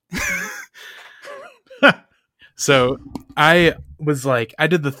it. So I was like, I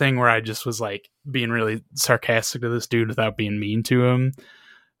did the thing where I just was like being really sarcastic to this dude without being mean to him.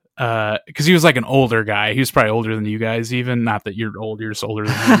 Because he was like an older guy. He was probably older than you guys, even. Not that you're old, you're just older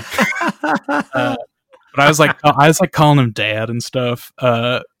than me. But I was like calling him dad and stuff.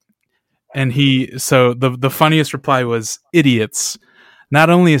 And the funniest reply was, "Idiots. Not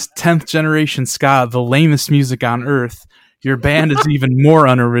only is 10th generation ska the lamest music on earth, your band is even more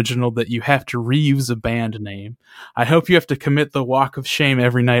unoriginal that you have to reuse a band name. I hope you have to commit the walk of shame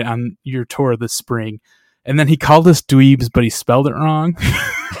every night on your tour this spring." And then he called us dweebs, but he spelled it wrong.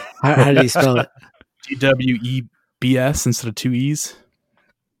 How did he spell it? DWEBS instead of 2 E's.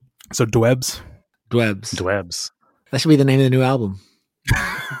 So dwebs. Dwebs. That should be the name of the new album.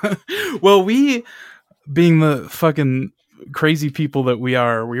 Well, we, being the fucking crazy people that we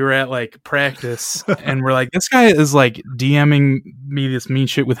are, we were at like practice and we're like, this guy is like DMing me this mean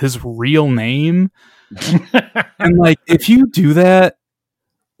shit with his real name. And like, if you do that,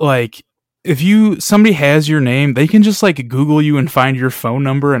 like, if somebody has your name, they can just like Google you and find your phone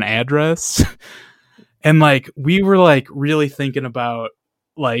number and address. And like, we were like really thinking about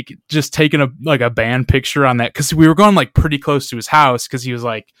like just taking a band picture on that, because we were going like pretty close to his house, because he was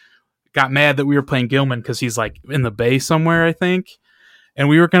like got mad that we were playing Gilman because he's like in the Bay somewhere, I think. And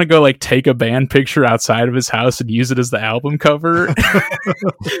we were gonna go like take a band picture outside of his house and use it as the album cover. And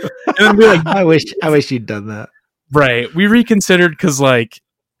then we like, I wish you'd done that. Right. We reconsidered because like,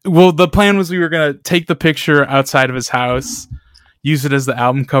 well, the plan was we were gonna take the picture outside of his house, use it as the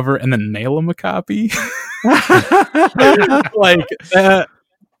album cover, and then mail him a copy. Like that,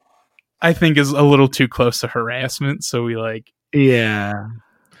 I think, is a little too close to harassment. So we like, yeah.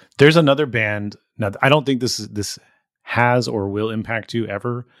 There's another band. Now, I don't think this has or will impact you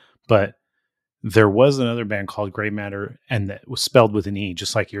ever, but there was another band called Gray Matter, and that was spelled with an E,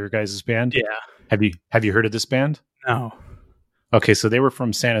 just like your guys' band. Yeah. Have you heard of this band? No. Okay, so they were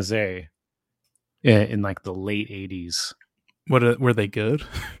from San Jose in like the late 80s. Were they good?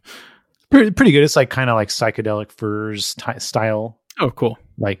 Pretty good. It's like kind of like Psychedelic Furs style. Oh, cool.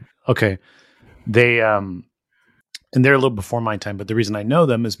 Like, okay. They and they're a little before my time, but the reason I know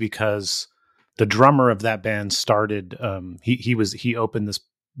them is because the drummer of that band started he opened this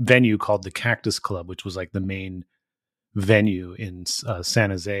venue called the Cactus Club, which was like the main venue in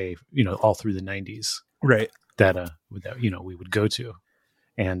San Jose, all through the 90s. Right. That we would go to.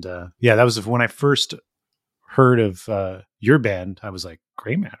 And that was when I first heard of your band. I was like,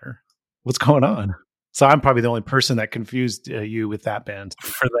 Gray Matter, what's going on? So I'm probably the only person that confused you with that band.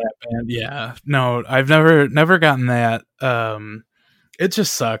 For that band, yeah. No, I've never gotten that. It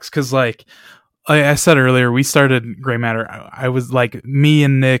just sucks because, like I said earlier, we started Gray Matter. I was like, me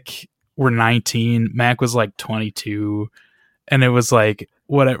and Nick were 19. Mac was like 22, and it was like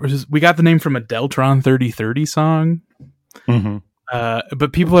whatever. We got the name from a Deltron 3030 song. Mm-hmm.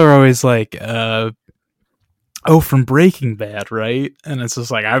 But people are always like, from Breaking Bad, right? And it's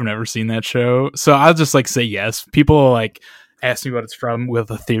just like, I've never seen that show. So I'll just like say yes. People like ask me what it's from with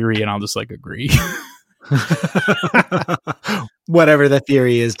a theory, and I'll just like agree. Whatever the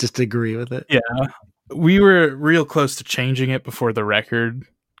theory is, just agree with it. Yeah. We were real close to changing it before the record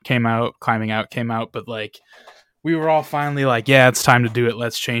came out, Climbing Out came out, but like we were all finally like, yeah, it's time to do it.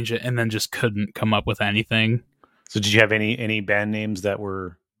 Let's change it. And then just couldn't come up with anything. So did you have any band names that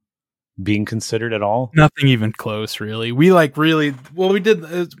were being considered at all? Nothing even close, really. We like really, well, we did,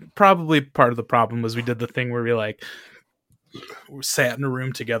 probably part of the problem was we did the thing where we sat in a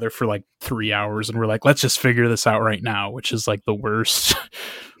room together for like 3 hours and we're like, let's just figure this out right now, which is like the worst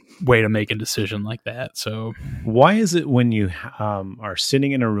way to make a decision like that. So why is it when you are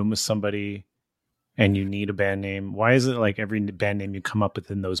sitting in a room with somebody and you need a band name, why is it like every band name you come up with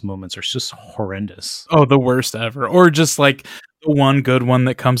in those moments are just horrendous? Oh, the worst ever. Or just like the one good one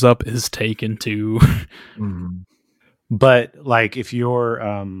that comes up is taken too. Mm-hmm. But like if you're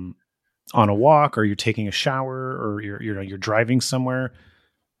on a walk or you're taking a shower or you're driving somewhere,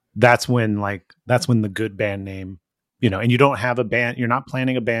 that's when the good band name, and you don't have a band, you're not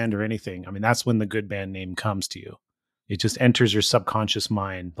planning a band or anything. I mean, that's when the good band name comes to you. It just enters your subconscious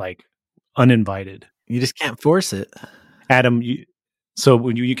mind like uninvited. You just can't force it. Adam, so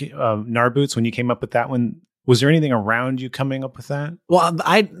when you Narboots, when you came up with that one, was there anything around you coming up with that? Well,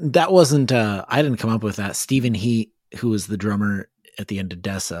 that wasn't I didn't come up with that. Stephen Heat, who was the drummer at the end of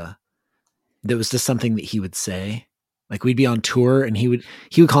Dessa, that was just something that he would say. Like we'd be on tour and he would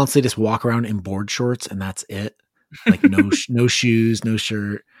constantly just walk around in board shorts and that's it. Like no shoes, no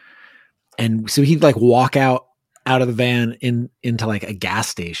shirt. And so he'd like walk out of the van into like a gas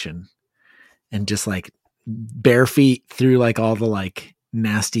station and just like bare feet through like all the like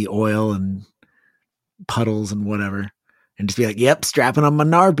nasty oil and puddles and whatever. And just be like, yep, strapping on my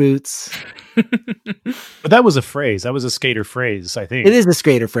Nar boots. But that was a phrase. That was a skater phrase, I think. It is a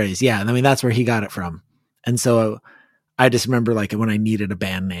skater phrase. Yeah. I mean, that's where he got it from. And so I just remember like when I needed a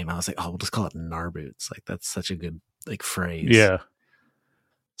band name, I was like, oh, we'll just call it Nar boots. Like that's such a good like phrase. Yeah.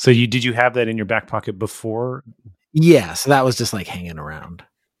 So did you have that in your back pocket before? Yeah. So that was just like hanging around.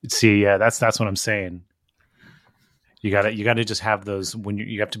 See, yeah, that's what I'm saying. You gotta just have those when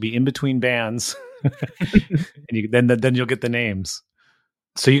you have to be in between bands. And then you'll get the names.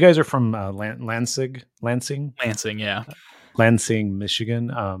 So you guys are from Lansing, yeah, Lansing,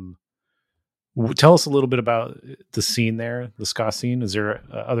 Michigan. Tell us a little bit about the scene there, the ska scene. Is there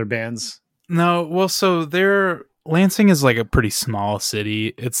other bands? No, well, so Lansing is like a pretty small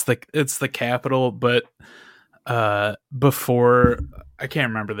city. It's the capital, but before, I can't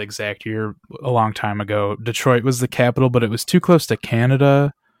remember the exact year, a long time ago, Detroit was the capital, but it was too close to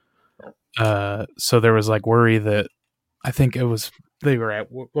Canada. So there was like worry that, I think it was, they were at,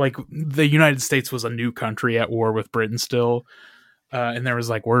 like, the United States was a new country at war with Britain still. And there was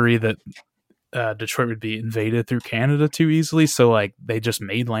like worry that Detroit would be invaded through Canada too easily. So like they just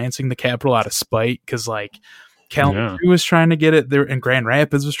made Lansing the capital out of spite. Cause like Kalamazoo was trying to get it there, and Grand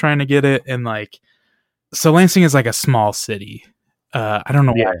Rapids was trying to get it. And like, so Lansing is like a small city. I don't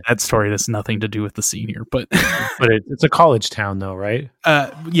know why that story has nothing to do with the scene here, but it's a college town though, right?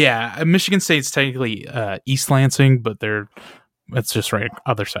 Yeah, Michigan State's technically East Lansing, but it's just right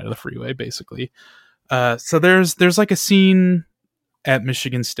other side of the freeway, basically. So there's like a scene at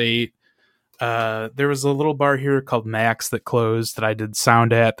Michigan State. There was a little bar here called Max that closed that I did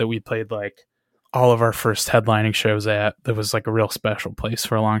sound at, that we played like all of our first headlining shows at. That was like a real special place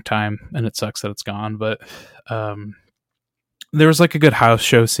for a long time, and it sucks that it's gone, but there was like a good house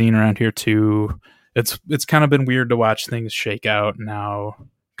show scene around here too. It's kind of been weird to watch things shake out now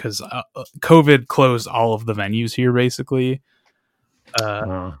because COVID closed all of the venues here basically.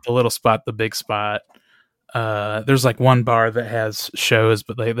 The little spot, the big spot. There's like one bar that has shows,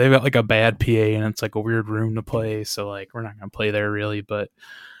 but they've got like a bad PA and it's like a weird room to play. So like we're not gonna play there really, but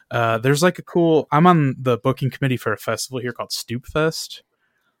there's like I'm on the booking committee for a festival here called Stoop Fest.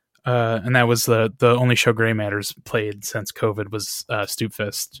 And that was the only show Gray Matters played since COVID was Stoop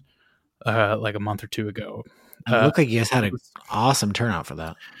Fest like a month or two ago. It looked like you guys had an awesome turnout for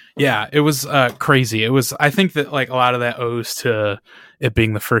that. Yeah, it was crazy. It was, I think that like a lot of that owes to it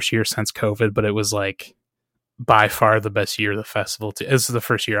being the first year since COVID, but it was like by far the best year of the festival. This is the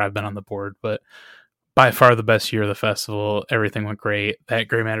first year I've been on the board, but by far the best year of the festival. Everything went great. That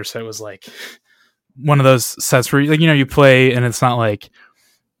Gray Matters set was like one of those sets where you play and it's not like,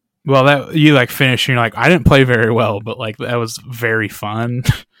 well, that you like finish and you're like, I didn't play very well, but like that was very fun.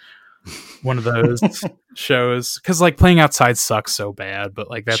 One of those shows, because like playing outside sucks so bad, but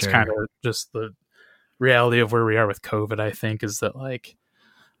like that's kind of just the reality of where we are with COVID. I think is that like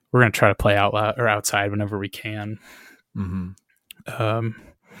we're gonna try to play out loud or outside whenever we can. Mm-hmm.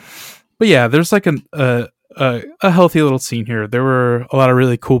 But yeah, there's like a healthy little scene here. There were a lot of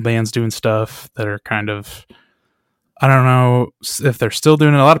really cool bands doing stuff that are kind of, I don't know if they're still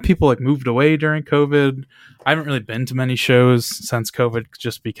doing it. A lot of people like moved away during COVID. I haven't really been to many shows since COVID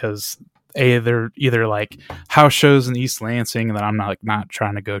just because they're either like house shows in East Lansing that I'm not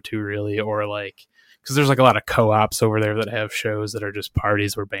trying to go to really, or like, because there's like a lot of co-ops over there that have shows that are just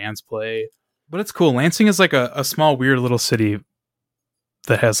parties where bands play. But it's cool. Lansing is like a small, weird little city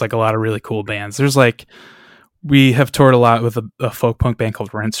that has like a lot of really cool bands. There's like, we have toured a lot with a folk punk band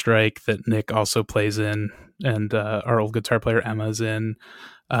called Rent Strike that Nick also plays in, and our old guitar player Emma's in.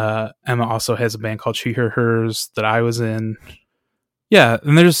 Emma also has a band called She Her Hers that I was in. Yeah,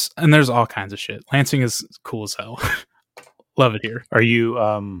 and there's all kinds of shit. Lansing is cool as hell. Love it here. Are you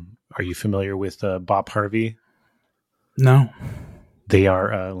familiar with Bob Harvey? No. They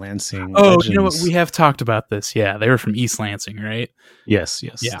are Lansing. Oh, legends. You know what? We have talked about this. Yeah, they were from East Lansing, right? Yes.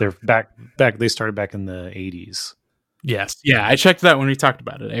 Yeah. They're back. They started back in the 80s. Yes. Yeah, I checked that when we talked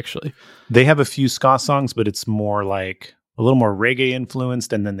about it, actually. They have a few ska songs, but it's more like a little more reggae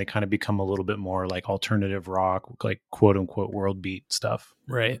influenced, and then they kind of become a little bit more like alternative rock, like quote unquote world beat stuff.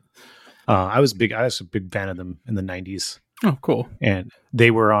 Right. I was a big fan of them in the 90s. Oh, cool. And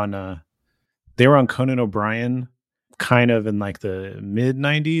they were on Conan O'Brien kind of in like the mid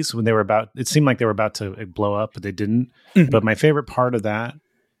 90s when it seemed like they were about to blow up, but they didn't. Mm-hmm. But my favorite part of that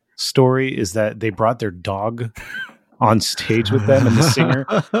story is that they brought their dog on stage with them, and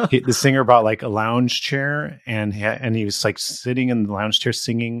the singer brought like a lounge chair, and he was like sitting in the lounge chair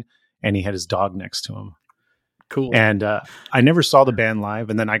singing, and he had his dog next to him. Cool. And I never saw the band live,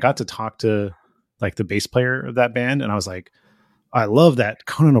 and then I got to talk to like the bass player of that band, and I was like, I love that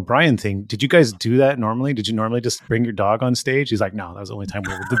Conan O'Brien thing. Did you guys do that normally? Did you normally just bring your dog on stage? He's like, no, that was the only time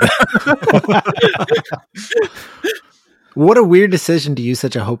we ever did that. What a weird decision to use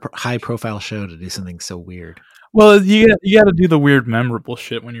such a high profile show to do something so weird. Well, you got to do the weird, memorable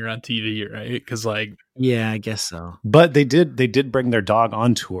shit when you're on TV, right? Because like, yeah, I guess so. But they did bring their dog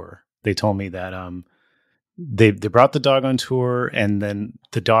on tour. They told me that they brought the dog on tour, and then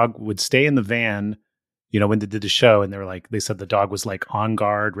the dog would stay in the van, when they did the show, and they said the dog was like on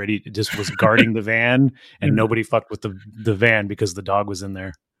guard, ready, just was guarding the van, and nobody fucked with the van because the dog was in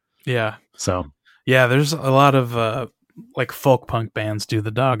there. Yeah. So yeah, there's a lot of like folk punk bands do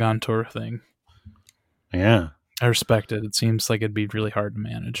the dog on tour thing. Yeah. I respect it. It seems like it'd be really hard to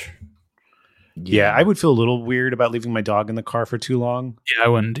manage. Yeah, I would feel a little weird about leaving my dog in the car for too long. Yeah, I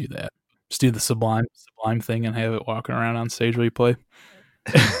wouldn't do that. Just do the sublime thing and have it walking around on stage while you play.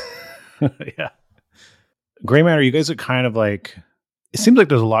 Yeah. Gray Matter, you guys are kind of like, it seems like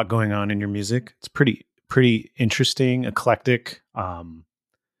there's a lot going on in your music. It's pretty interesting, eclectic,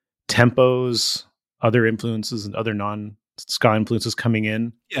 tempos, other influences and other non-ska influences coming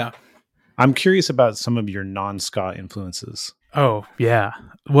in. Yeah. I'm curious about some of your non-ska influences. Oh, yeah.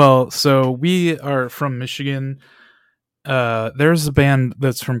 Well, so we are from Michigan. There's a band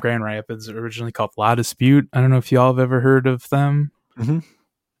that's from Grand Rapids originally called La Dispute. I don't know if y'all have ever heard of them. Mm-hmm.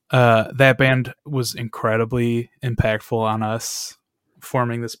 That band was incredibly impactful on us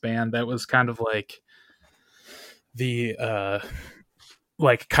forming this band. That was kind of like the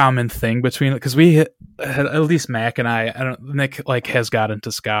like common thing between, because we had, at least Mac and Nick like has got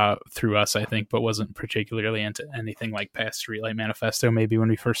into ska through us, I think, but wasn't particularly into anything like past Streetlight Manifesto maybe when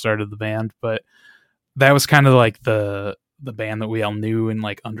we first started the band. But that was kind of like the band that we all knew and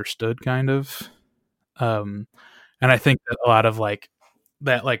like understood kind of. And I think that a lot of like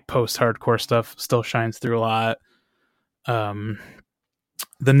that like post-hardcore stuff still shines through a lot. The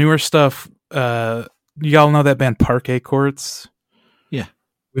newer stuff, y'all know that band Parquet Courts? Yeah.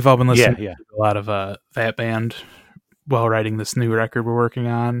 We've all been listening Yeah. to a lot of that band while writing this new record we're working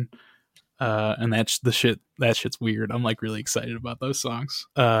on. And that shit's weird. I'm like really excited about those songs.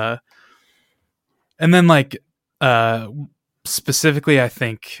 And then like specifically I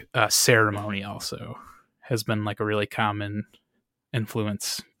think Ceremony also has been like a really common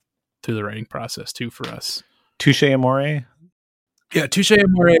influence through the writing process too for us. Touche Amore? Yeah, Touche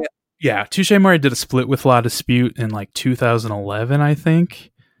Amore. Yeah, Touche Amore did a split with La Dispute in like 2011, I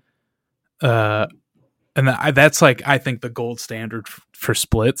think. And that's like, I think the gold standard for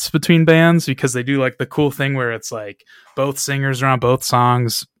splits between bands, because they do like the cool thing where it's like both singers are on both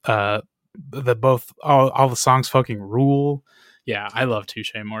songs. All the songs fucking rule. Yeah, I love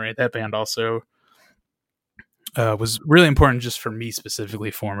Touche Amore. That band also was really important just for me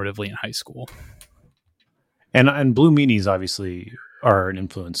specifically, formatively in high school. And Blue Meanies obviously are an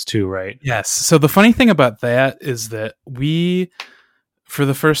influence too, right? Yes. So the funny thing about that is that for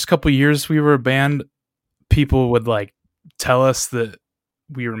the first couple years we were a band, people would like tell us that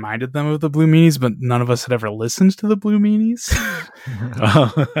we reminded them of the Blue Meanies, but none of us had ever listened to the Blue Meanies.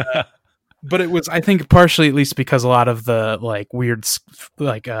 But it was, I think, partially at least because a lot of the like weird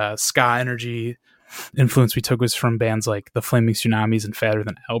like ska energy influence we took was from bands like the Flaming Tsunamis and Fatter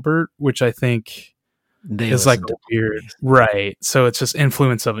Than Albert, which I think is like a weird, right? So it's just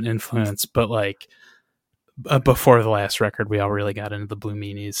influence of an influence, but like before the last record, we all really got into the Blue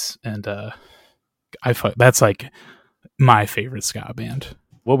Meanies, and that's like my favorite ska band.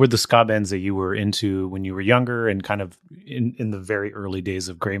 What were the ska bands that you were into when you were younger and kind of in the very early days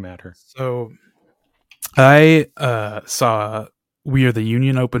of Gray Matter? So I saw We Are the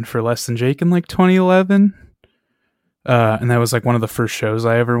Union open for Less Than Jake in like 2011. And that was like one of the first shows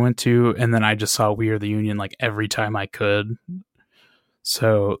I ever went to. And then I just saw We Are the Union like every time I could.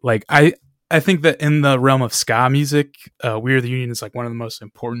 So like I think that in the realm of ska music, We Are the Union is like one of the most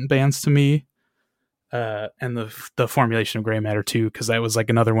important bands to me. And the formulation of Gray Matter too, because that was like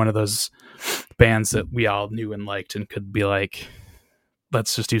another one of those bands that we all knew and liked and could be like,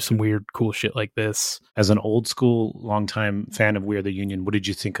 let's just do some weird, cool shit like this. As an old school, longtime fan of We Are the Union, what did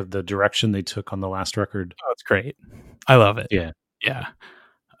you think of the direction they took on the last record? Oh, it's great. I love it. Yeah. Yeah.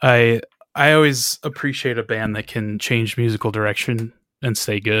 I always appreciate a band that can change musical direction and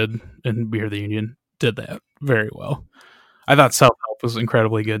stay good, and We Are the Union did that very well. I thought Self Help was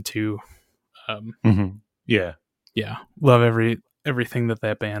incredibly good too. Yeah. Love everything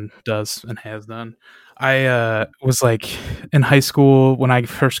that band does and has done. I was like in high school when I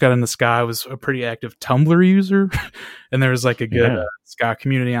first got into ska, I was a pretty active Tumblr user, and there was like a good ska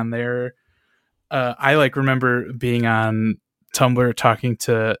community on there. I like remember being on Tumblr talking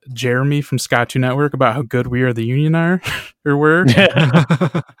to Jeremy from Ska 2 Network about how good We Are the Union are or were.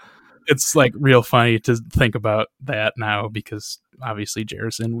 It's like real funny to think about that now, because obviously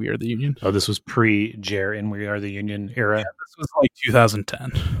Jer's in We Are the Union. Oh, this was pre-Jer in We Are the Union era? Yeah, this was like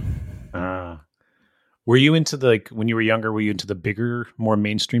 2010. Were you into when you were younger, were you into the bigger, more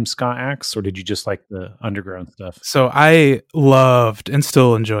mainstream ska acts, or did you just like the underground stuff? So I loved and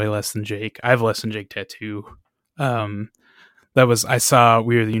still enjoy Less Than Jake. I have a Less Than Jake tattoo. I saw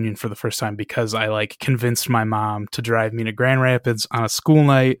We Are the Union for the first time because I like convinced my mom to drive me to Grand Rapids on a school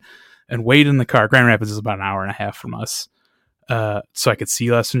night and wait in the car. Grand Rapids is about an hour and a half from us. So I could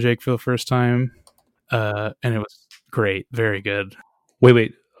see Less Than Jake for the first time. And it was great. Very good.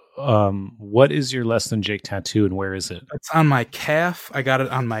 Wait. What is your Less Than Jake tattoo and where is it? It's on my calf. I got it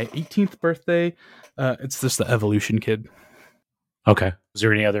on my 18th birthday. It's just the Evolution Kid. Okay. Is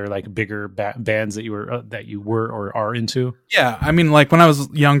there any other like bigger bands that you were or are into? Yeah, I mean, like when I was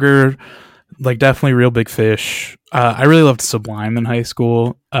younger, like definitely Real Big Fish. I really loved Sublime in high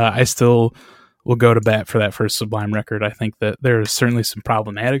school. I still will go to bat for that first Sublime record. I think that there's certainly some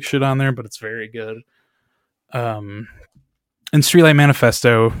problematic shit on there, but it's very good. And Streetlight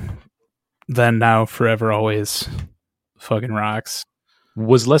Manifesto, then, now, forever, always, fucking rocks.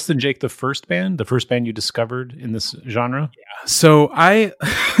 Was Less Than Jake the first band you discovered in this genre? Yeah. So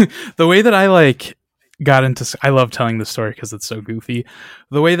the way that I like got into, I love telling the story because it's so goofy.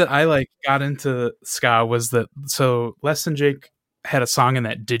 The way that I like got into ska was that, so Less Than Jake had a song in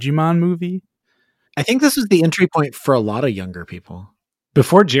that Digimon movie. I think this was the entry point for a lot of younger people.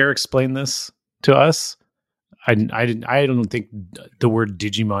 Before Jer explained this to us, I don't think the word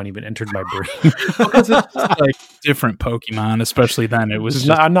Digimon even entered my brain. Because it's just like different Pokemon, especially then. It was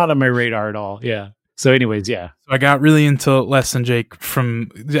just, not on my radar at all. Yeah. So anyways, yeah. So I got really into Less Than Jake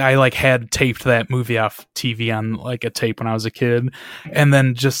I like had taped that movie off TV on like a tape when I was a kid, and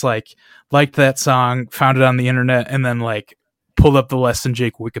then just like liked that song, found it on the internet, and then like pulled up the Less Than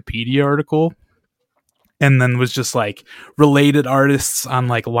Jake Wikipedia article, and then was just like related artists on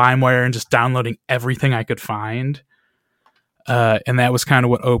like LimeWire and just downloading everything I could find. And that was kind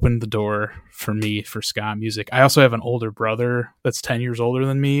of what opened the door for me for ska music. I also have an older brother that's 10 years older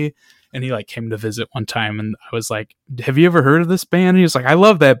than me. And he like came to visit one time and I was like, have you ever heard of this band? And he was like, I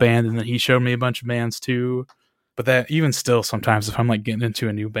love that band. And then he showed me a bunch of bands too. But that even still, sometimes if I'm like getting into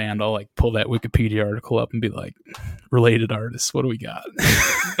a new band, I'll like pull that Wikipedia article up and be like, related artists, what do we got?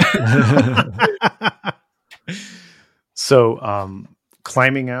 So,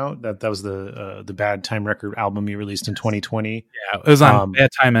 Climbing Out, that was the Bad Time Record album you released in 2020. Yeah, it was on Bad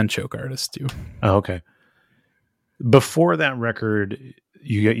Time and Choke Artist too. Oh, okay. Before that record,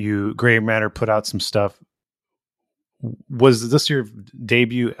 you Gray Matter put out some stuff. Was this your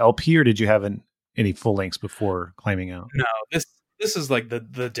debut LP, or did you have any full lengths before Climbing Out? No, this is like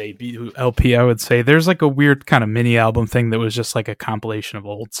the debut LP, I would say. There's like a weird kind of mini album thing that was just like a compilation of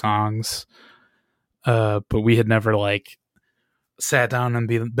old songs. But we had never like sat down and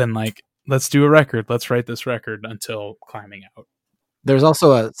been like, let's do a record, let's write this record, until Climbing Out. There's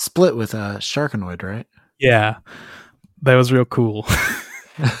also a split with Sharkanoid, right? Yeah, that was real cool.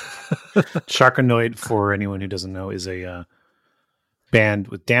 Sharkanoid, for anyone who doesn't know, is a band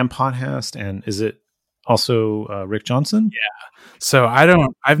with Dan Podhast, and is it also Rick Johnson? Yeah. So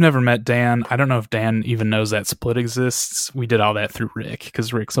I've never met Dan. I don't know if Dan even knows that split exists. We did all that through Rick,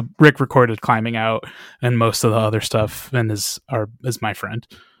 because Rick recorded Climbing Out and most of the other stuff, and is my friend.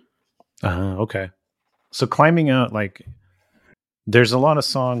 Okay. So Climbing Out, like, there's a lot of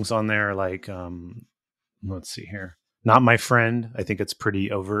songs on there, like, let's see here. Not My Friend. I think it's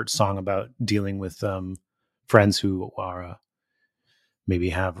pretty overt song about dealing with friends who are maybe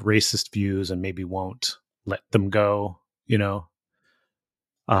have racist views and maybe won't let them go, you know.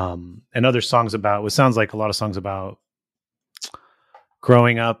 And other songs about, what sounds like a lot of songs about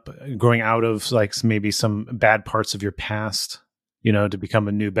growing out of like maybe some bad parts of your past, you know, to become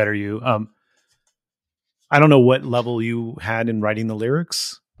a new, better you. I don't know what level you had in writing the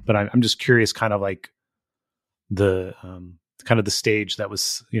lyrics, but I'm just curious, kind of like the stage that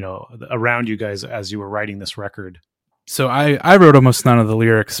was, you know, around you guys as you were writing this record. So I wrote almost none of the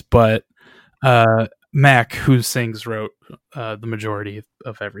lyrics, but Mac, who sings, wrote the majority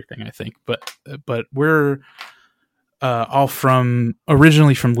of everything, I think. But we're all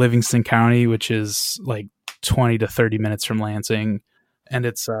originally from Livingston County, which is like 20 to 30 minutes from Lansing, and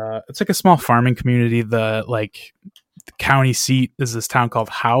it's like a small farming community. The county seat is this town called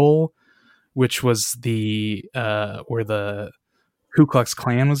Howell, which was the where the Ku Klux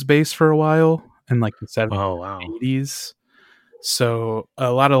Klan was based for a while in like the 70s, 80s. So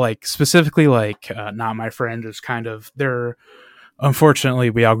a lot of like, specifically like Not My Friend is kind of, they're, unfortunately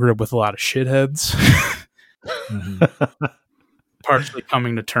we all grew up with a lot of shitheads. Mm-hmm. Partially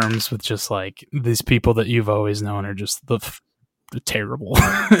coming to terms with just like these people that you've always known are just the terrible.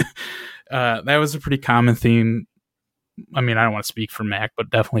 That was a pretty common theme. I mean, I don't want to speak for Mac, but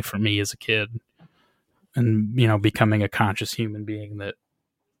definitely for me as a kid, and, you know, becoming a conscious human being that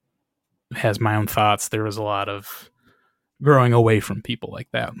has my own thoughts, there was a lot of growing away from people like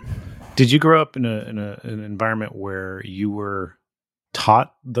that. Did you grow up in an environment where you were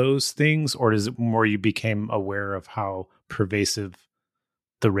taught those things, or is it more you became aware of how pervasive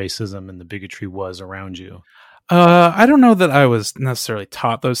the racism and the bigotry was around you? I don't know that I was necessarily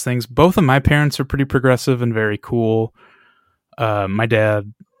taught those things. Both of my parents are pretty progressive and very cool. My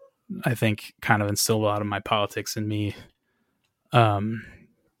dad, I think, kind of instilled a lot of my politics in me.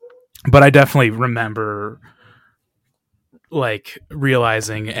 But I definitely remember like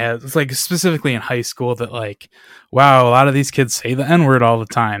realizing as like specifically in high school that like, wow, a lot of these kids say the N-word all the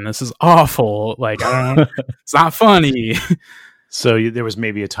time. This is awful. Like, I don't know, it's not funny. So there was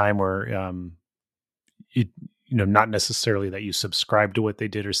maybe a time where you know, not necessarily that you subscribed to what they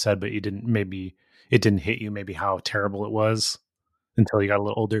did or said, but it didn't hit you maybe how terrible it was until you got a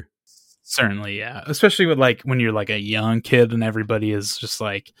little older. Certainly, yeah. Especially with like when you're like a young kid and everybody is just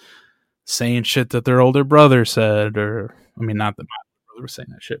like saying shit that their older brother said, or I mean, not that my brother was saying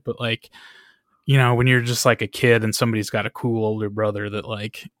that shit, but like, you know, when you're just like a kid and somebody's got a cool older brother that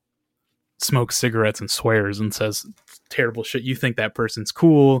like smokes cigarettes and swears and says terrible shit, you think that person's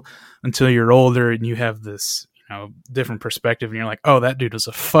cool until you're older and you have this, you know, different perspective and you're like, oh, that dude was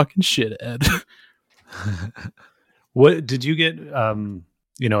a fucking shithead. What did you get?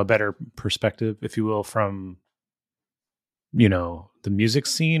 You know, a better perspective, if you will, from, you know, the music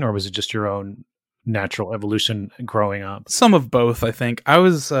scene, or was it just your own natural evolution growing up? Some of both, I think. I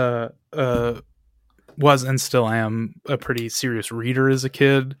was and still am a pretty serious reader as a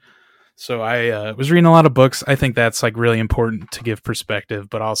kid. So I was reading a lot of books. I think that's like really important to give perspective,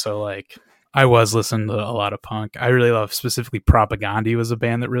 but also like I was listening to a lot of punk. I really love specifically Propagandhi was a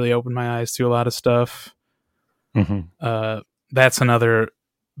band that really opened my eyes to a lot of stuff. Mm-hmm. That's another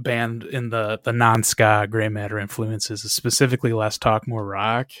band in the non-ska gray matter influences, is specifically Less Talk More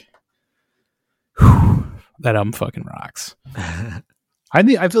Rock. Whew, that album fucking rocks. I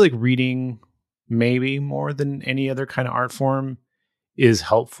feel like reading, maybe more than any other kind of art form, is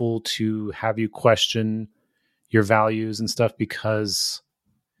helpful to have you question your values and stuff, because,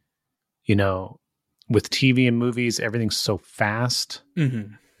 you know, with TV and movies, everything's so fast.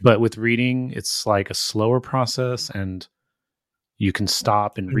 Mm-hmm. But with reading, it's like a slower process, and you can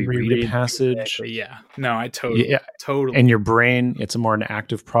stop and reread a passage. Exactly, yeah. No, I totally. And your brain, it's a more an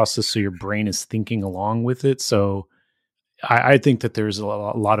active process, so your brain is thinking along with it. So I think that there's a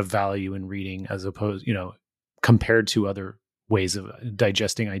lot of value in reading, as opposed, you know, compared to other ways of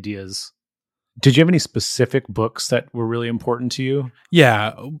digesting ideas. Did you have any specific books that were really important to you?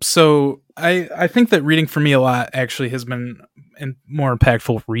 Yeah. So I think that reading for me a lot actually has been more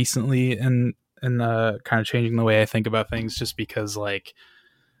impactful recently, and kind of changing the way I think about things, just because like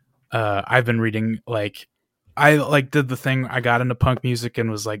I've been reading, like I like did the thing, I got into punk music and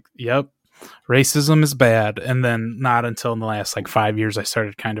was like, yep, racism is bad. And then not until in the last like 5 years, I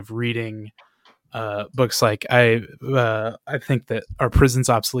started kind of reading books like I think that Our Prison's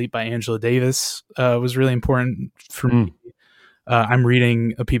Obsolete by Angela Davis was really important for me. I'm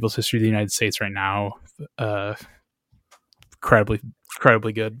reading A People's History of the United States right now.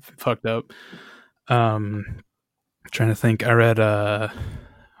 Incredibly good, fucked up. Trying to think. I read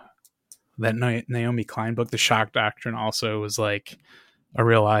that Naomi Klein book, The Shock Doctrine, also was like a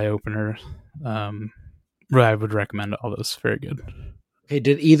real eye opener. I would recommend all those. Very good. Okay,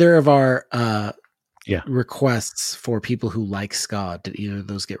 did either of our requests for people who like ska, did either of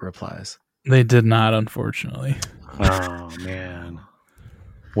those get replies? They did not, unfortunately. Oh man.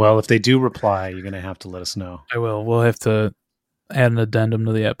 Well, if they do reply, you're gonna have to let us know. I will. We'll have to add an addendum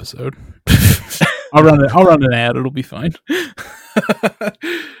to the episode. I'll run an ad. It'll be fine.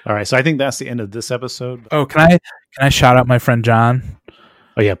 All right. So I think that's the end of this episode. Oh, can I shout out my friend John?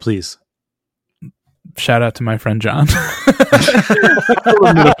 Oh yeah, please. Shout out to my friend John. If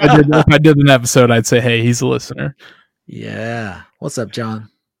I did an episode, I'd say, hey, he's a listener. Yeah. What's up, John?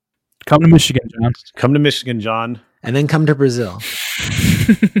 Come to Michigan, John. Come to Michigan, John. And then come to Brazil.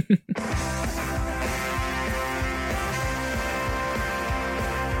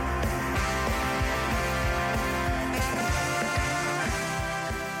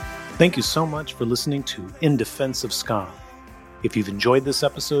 Thank you so much for listening to In Defense of Ska. If you've enjoyed this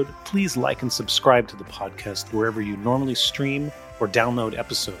episode, please like and subscribe to the podcast wherever you normally stream or download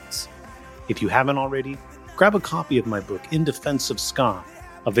episodes. If you haven't already, grab a copy of my book, In Defense of Ska,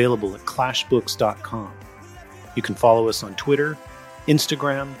 available at clashbooks.com. You can follow us on Twitter,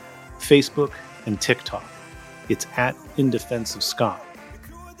 Instagram, Facebook, and TikTok. It's at In Defense of Ska.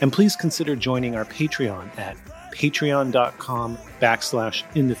 And please consider joining our Patreon at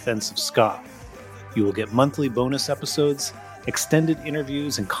patreon.com/indefenseofska. You will get monthly bonus episodes, extended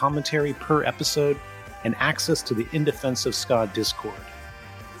interviews and commentary per episode, and access to the In Defense of Ska Discord.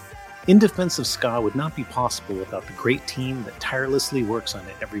 In Defense of Ska would not be possible without the great team that tirelessly works on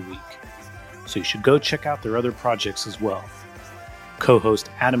it every week. So you should go check out their other projects as well. Co-host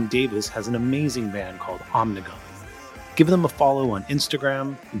Adam Davis has an amazing band called Omnigone. Give them a follow on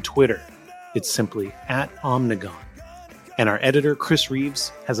Instagram and Twitter. It's simply @Omnigone. And our editor, Chris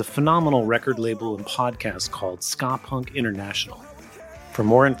Reeves, has a phenomenal record label and podcast called Ska Punk International. For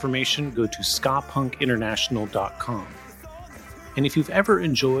more information, go to skapunkinternational.com. And if you've ever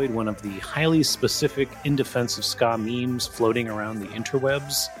enjoyed one of the highly specific In Defense of Ska memes floating around the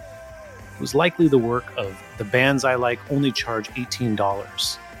interwebs, it was likely the work of The Bands I Like Only Charge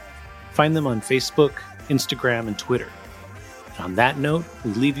 $18. Find them on Facebook, Instagram, and Twitter. And on that note,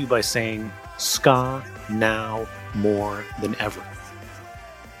 we leave you by saying, ska now more than ever.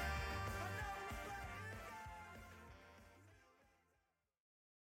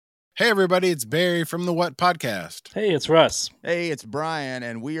 Hey, everybody, it's Barry from the What Podcast. Hey, it's Russ. Hey, it's Brian,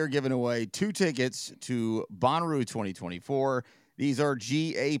 and we are giving away 2 tickets to Bonnaroo 2024. These are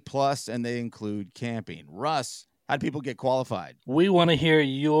GA+, and they include camping. Russ, how do people get qualified? We want to hear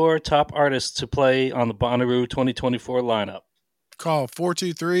your top artists to play on the Bonnaroo 2024 lineup. Call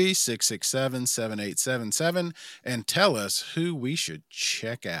 423-667-7877 and tell us who we should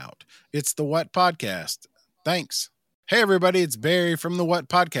check out. It's the What Podcast. Thanks. Hey, everybody, it's Barry from the What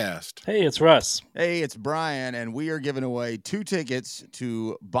Podcast. Hey, it's Russ. Hey, it's Brian, and we are giving away 2 tickets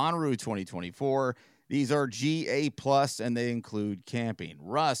to Bonnaroo 2024. These are GA+, and they include camping.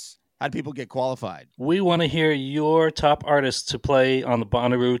 Russ, how do people get qualified? We want to hear your top artists to play on the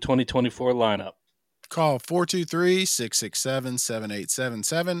Bonnaroo 2024 lineup. Call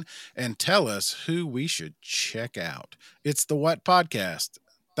 423-667-7877 and tell us who we should check out. It's the What Podcast.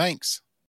 Thanks.